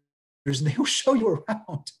visitors and they will show you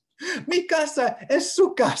around. Mi casa es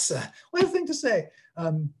su casa." What a thing to say.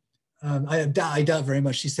 I doubt very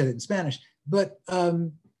much she said it in Spanish, but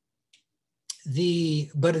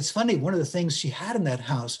it's funny. One of the things she had in that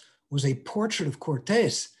house was a portrait of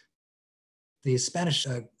Cortés, the Spanish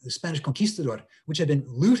conquistador, which had been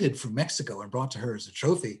looted from Mexico and brought to her as a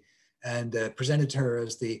trophy, and presented to her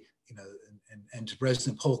as and to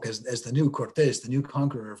President Polk as the new Cortés, the new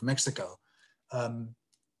conqueror of Mexico. And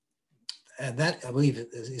that, I believe,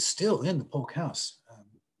 is still in the Polk house.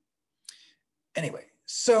 Anyway,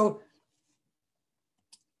 so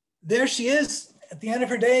there she is at the end of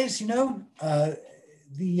her days. No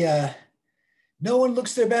one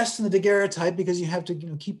looks their best in the daguerreotype because you have to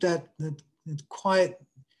keep that quiet,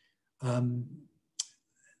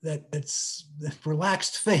 that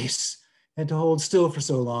relaxed face, and to hold still for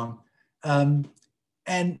so long.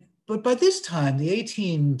 But by this time, the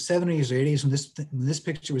 1870s or 80s, when this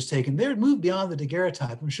picture was taken, they had moved beyond the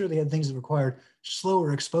daguerreotype. I'm sure they had things that required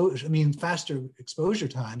faster exposure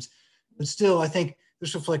times, but still, I think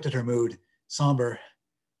this reflected her mood, somber.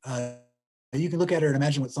 You can look at her and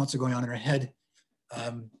imagine what thoughts are going on in her head.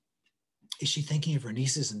 Is she thinking of her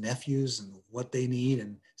nieces and nephews and what they need?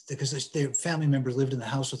 And because their family members lived in the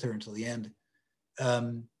house with her until the end.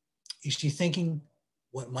 Is she thinking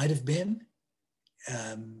what might have been?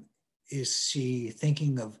 Is she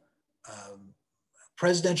thinking of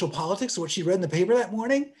presidential politics, what she read in the paper that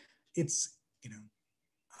morning? It's,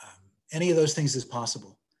 any of those things is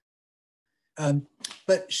possible.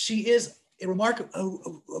 But she is a woman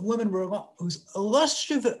who's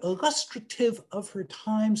illustrative of her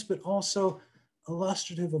times, but also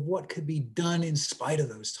illustrative of what could be done in spite of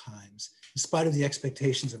those times, in spite of the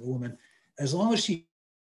expectations of a woman. As long as she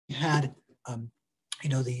had,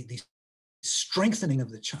 the strengthening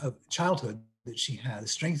of childhood that she had, the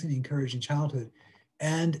strengthening, encouraging childhood,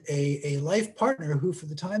 and a life partner who, for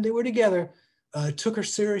the time they were together, took her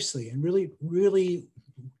seriously and really, really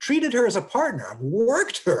treated her as a partner,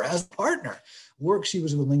 worked her as a partner, work she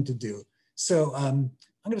was willing to do. So I'm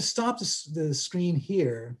going to stop the screen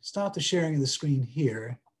here, stop the sharing of the screen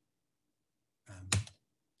here,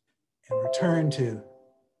 and return to,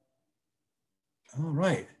 all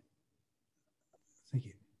right. Thank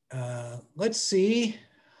you. Let's see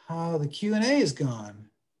how the Q&A is gone.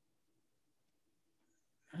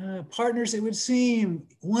 Partners, it would seem,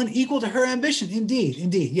 one equal to her ambition.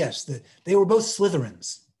 Indeed, yes. They were both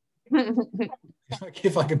Slytherins,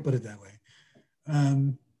 if I can put it that way.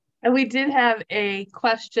 And we did have a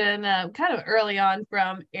question kind of early on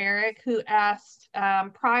from Eric, who asked,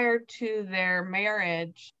 prior to their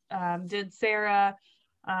marriage, did Sarah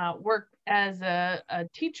work as a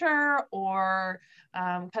teacher or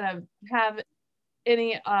kind of have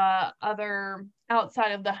any other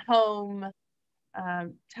outside of the home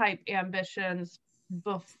type ambitions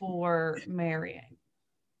before marrying?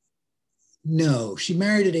 No, she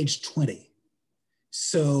married at age 20.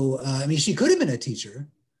 So, she could have been a teacher,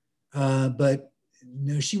 but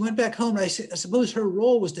no, she went back home. I suppose her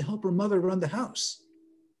role was to help her mother run the house.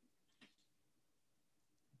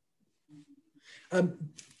 From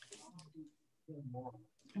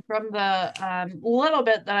the little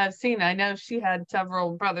bit that I've seen, I know she had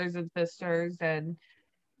several brothers and sisters, and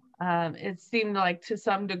it seemed like to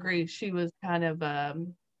some degree she was kind of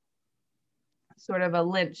sort of a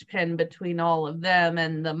linchpin between all of them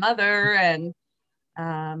and the mother. And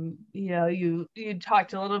you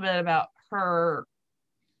talked a little bit about her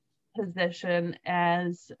position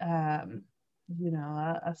as a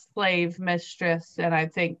slave mistress, and I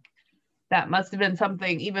think that must have been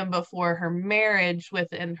something even before her marriage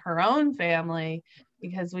within her own family,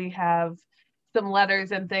 because we have some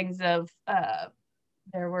letters and things of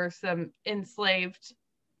there were some enslaved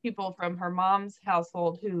people from her mom's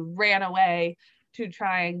household who ran away to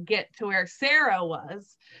try and get to where Sarah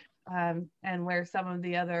was, and where some of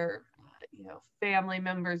the other family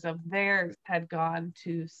members of theirs had gone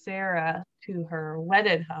to Sarah, to her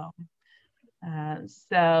wedded home.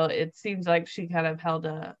 So it seems like she kind of held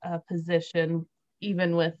a position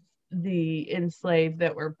even with the enslaved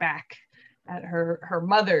that were back at her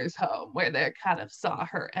mother's home, where they kind of saw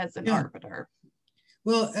her as an arbiter.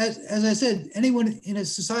 Well, as I said, anyone in a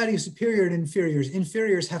society of superior and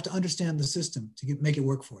inferiors have to understand the system to make it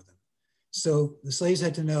work for them. So the slaves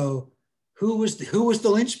had to know who was the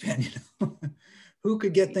linchpin, who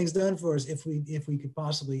could get things done for us if we could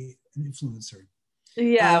possibly influence her.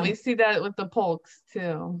 Yeah, we see that with the Polks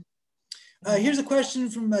too. Here's a question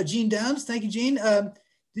from Jean Downs. Thank you, Jean.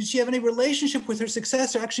 Did she have any relationship with her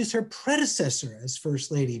successor? Actually, it's her predecessor as First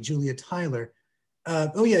Lady, Julia Tyler.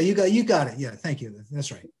 Oh yeah, you got it. Yeah, thank you.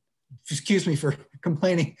 That's right. Excuse me for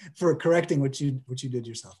correcting what you did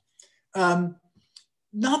yourself.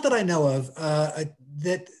 Not that I know of.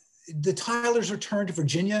 That the Tylers returned to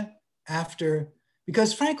Virginia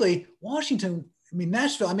because frankly, Washington. I mean,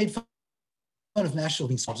 Nashville. I made fun of Nashville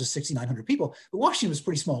being small, just 6,900 people, but Washington was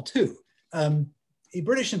pretty small too. A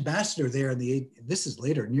British ambassador there this is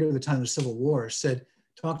later, near the time of the Civil War,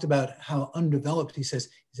 talked about how undeveloped. He said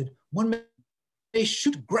one may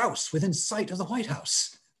shoot grouse within sight of the White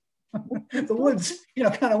House. The woods,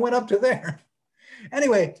 kind of went up to there.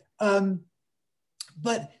 Anyway,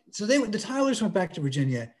 but so the Tylers went back to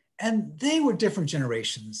Virginia, and they were different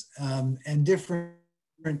generations and different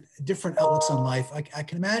outlooks on life. I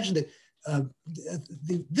can imagine that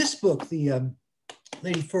this book, the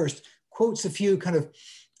Lady First, quotes a few kind of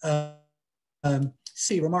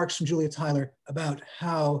remarks from Julia Tyler about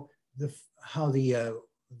how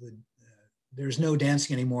there's no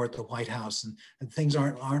dancing anymore at the White House, and things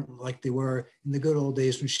aren't like they were in the good old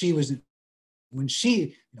days when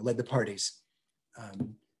she led the parties.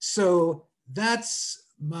 So that's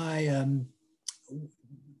my.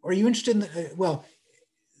 Are you interested in well?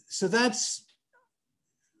 So that's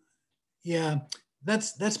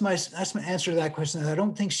my answer to that question. I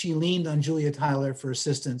don't think she leaned on Julia Tyler for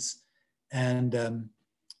assistance, and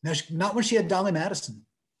not when she had Dolly Madison.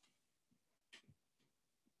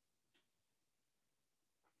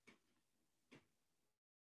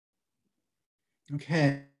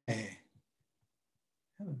 Okay.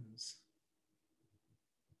 Heavens.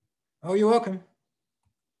 Oh, you're welcome.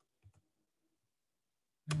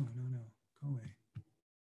 No, go away.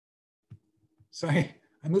 Sorry,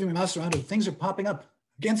 I'm moving my mouse around and things are popping up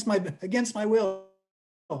against my will.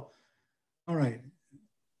 All right.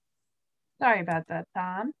 Sorry about that,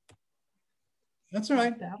 Tom. That's all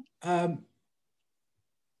right.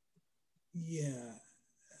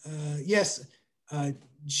 Yes.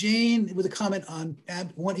 Jane with a comment on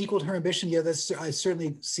one equal to her ambition. Yeah, I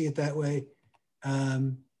certainly see it that way.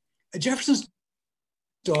 Jefferson's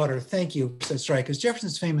daughter, thank you. That's right, because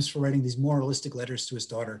Jefferson's famous for writing these moralistic letters to his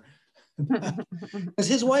daughter. Because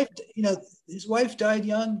his wife died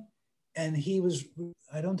young, and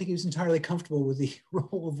I don't think he was entirely comfortable with the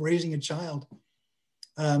role of raising a child.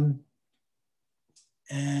 Now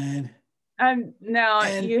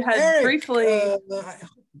you had Eric,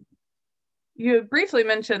 you had briefly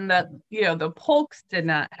mentioned that the Polks did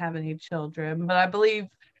not have any children, but I believe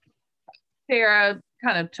Sarah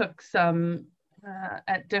kind of took some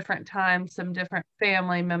at different times, some different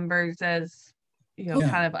family members as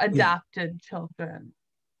kind of adopted children.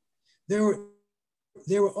 There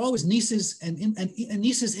were always nieces and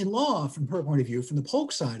nieces-in-law from her point of view, from the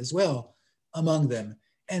Polk side as well, among them.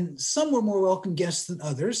 And some were more welcome guests than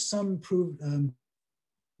others. Some proved,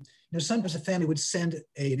 sometimes a family would send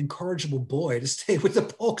an incorrigible boy to stay with the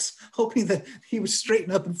Polks, hoping that he would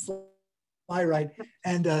straighten up and fly right.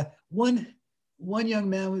 And one young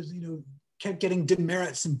man was, kept getting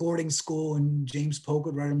demerits in boarding school, and James Polk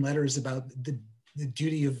would write him letters about the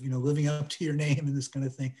duty of, living up to your name and this kind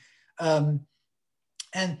of thing.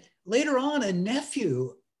 And later on, a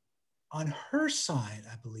nephew on her side,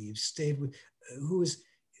 I believe, stayed with, who was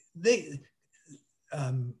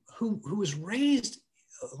raised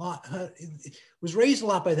a lot,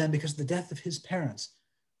 by them because of the death of his parents.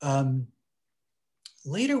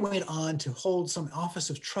 Later went on to hold some office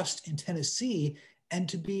of trust in Tennessee and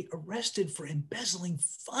to be arrested for embezzling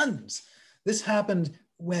funds. This happened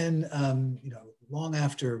when, long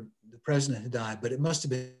after the president had died, but it must have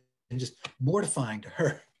been just mortifying to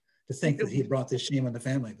her to think that he had brought this shame on the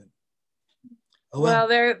family. Oh, Well,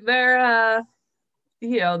 well. they're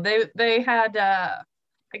you know, they had I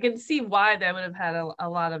can see why they would have had a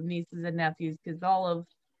lot of nieces and nephews, because all of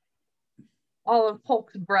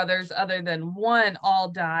Polk's brothers, other than one, all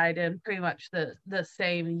died in pretty much the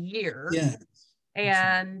same year. Yeah.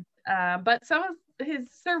 And but some of his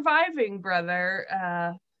surviving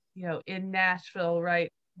brother, you know, in Nashville,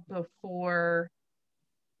 right before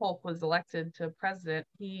Polk was elected to president,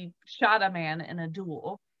 he shot a man in a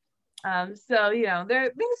duel. So you know,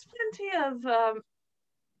 there's plenty of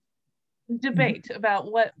debate about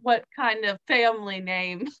what kind of family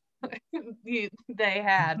name they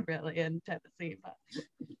had really in Tennessee. But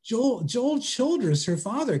Joel Childress, her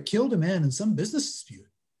father, killed a man in some business dispute,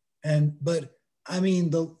 but I mean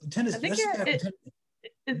the I Tennessee. think That's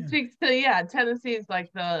it yeah. speaks to Tennessee's like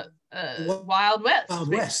the The Wild West, Wild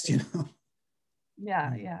West, basically. you know.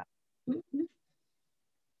 Yeah, yeah. Mhm.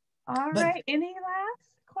 All But right. Any last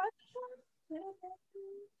questions?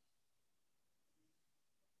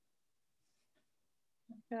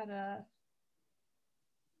 Gotta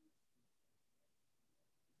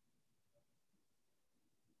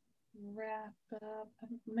wrap up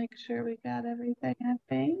and make sure we got everything, I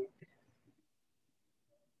think.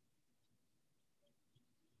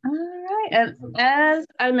 All right. And as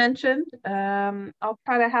I mentioned, I'll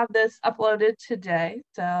try to have this uploaded today.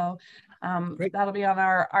 So great. that'll be on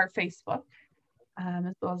our Facebook,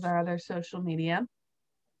 as well as our other social media.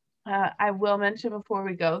 I will mention before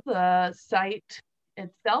we go, the site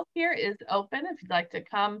itself here is open if you'd like to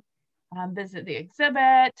come visit the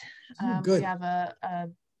exhibit. Oh, We good. have a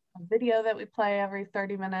video that we play every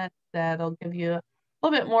 30 minutes that'll give you a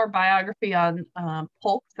little bit more biography on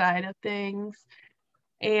Polk side of things.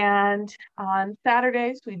 And on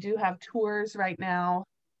Saturdays, we do have tours right now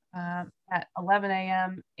at 11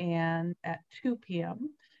 a.m. and at 2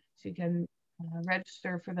 p.m. So you can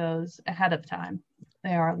register for those ahead of time.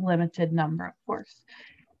 They are a limited number, of course.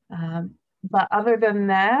 But other than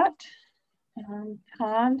that,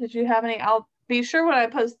 Tom, did you have any? I'll be sure when I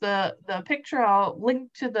post the picture, I'll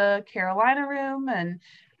link to the Carolina room. And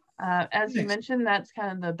as you Thanks. mentioned, that's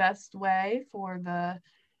kind of the best way for the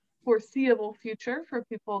foreseeable future for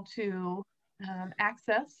people to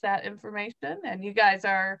access that information. And you guys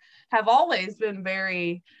have always been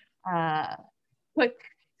very quick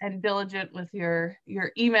and diligent with your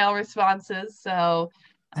email responses. So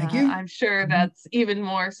Thank you. I'm sure Mhm. that's even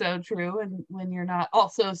more so true, and when you're not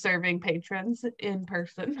also serving patrons in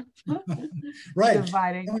person. Right.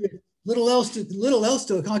 Dividing. Little else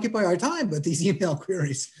to occupy our time, but these email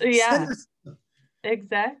queries. Yeah,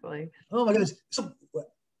 exactly. Oh my goodness. So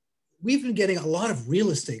we've been getting a lot of real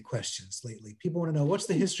estate questions lately. People want to know what's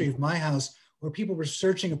the history of my house, or people were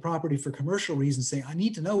searching a property for commercial reasons, saying, I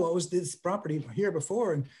need to know what was this property here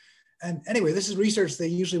before. And anyway, this is research they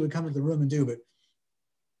usually would come into the room and do, but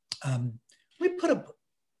let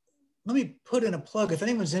me put in a plug. If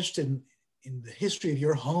anyone's interested in the history of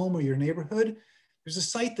your home or your neighborhood, there's a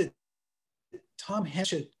site that Tom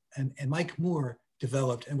Henschett and Mike Moore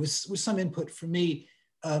developed, and with some input from me.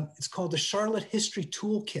 It's called the Charlotte History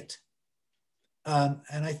Toolkit. And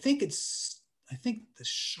I think it's just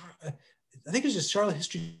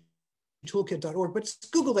charlottehistorytoolkit.org, but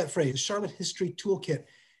Google that phrase, Charlotte History Toolkit,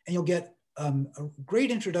 and you'll get a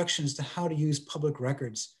great introduction as to how to use public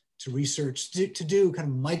records to research, to do kind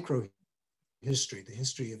of micro history, the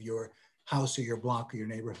history of your house or your block or your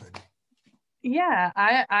neighborhood. Yeah,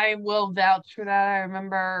 I will vouch for that. I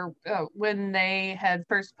remember when they had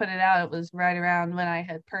first put it out, it was right around when I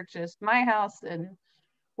had purchased my house in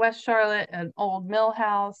West Charlotte, an old mill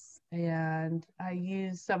house, and I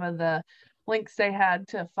used some of the links they had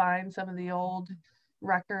to find some of the old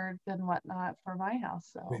records and whatnot for my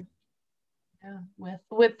house. So Great. yeah,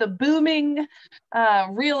 with the booming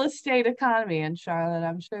real estate economy in Charlotte,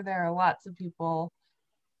 I'm sure there are lots of people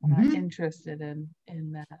interested in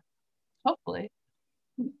that. Hopefully.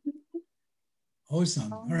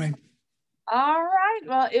 Awesome. All right. All right.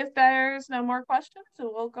 Well, if there's no more questions,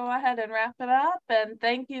 so we'll go ahead and wrap it up. And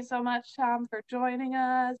thank you so much, Tom, for joining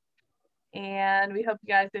us. And we hope you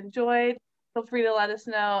guys enjoyed. Feel free to let us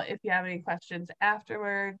know if you have any questions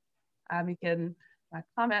afterward. You can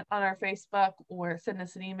comment on our Facebook or send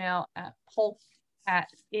us an email at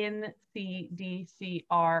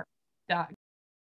polk@ncdcr.gov.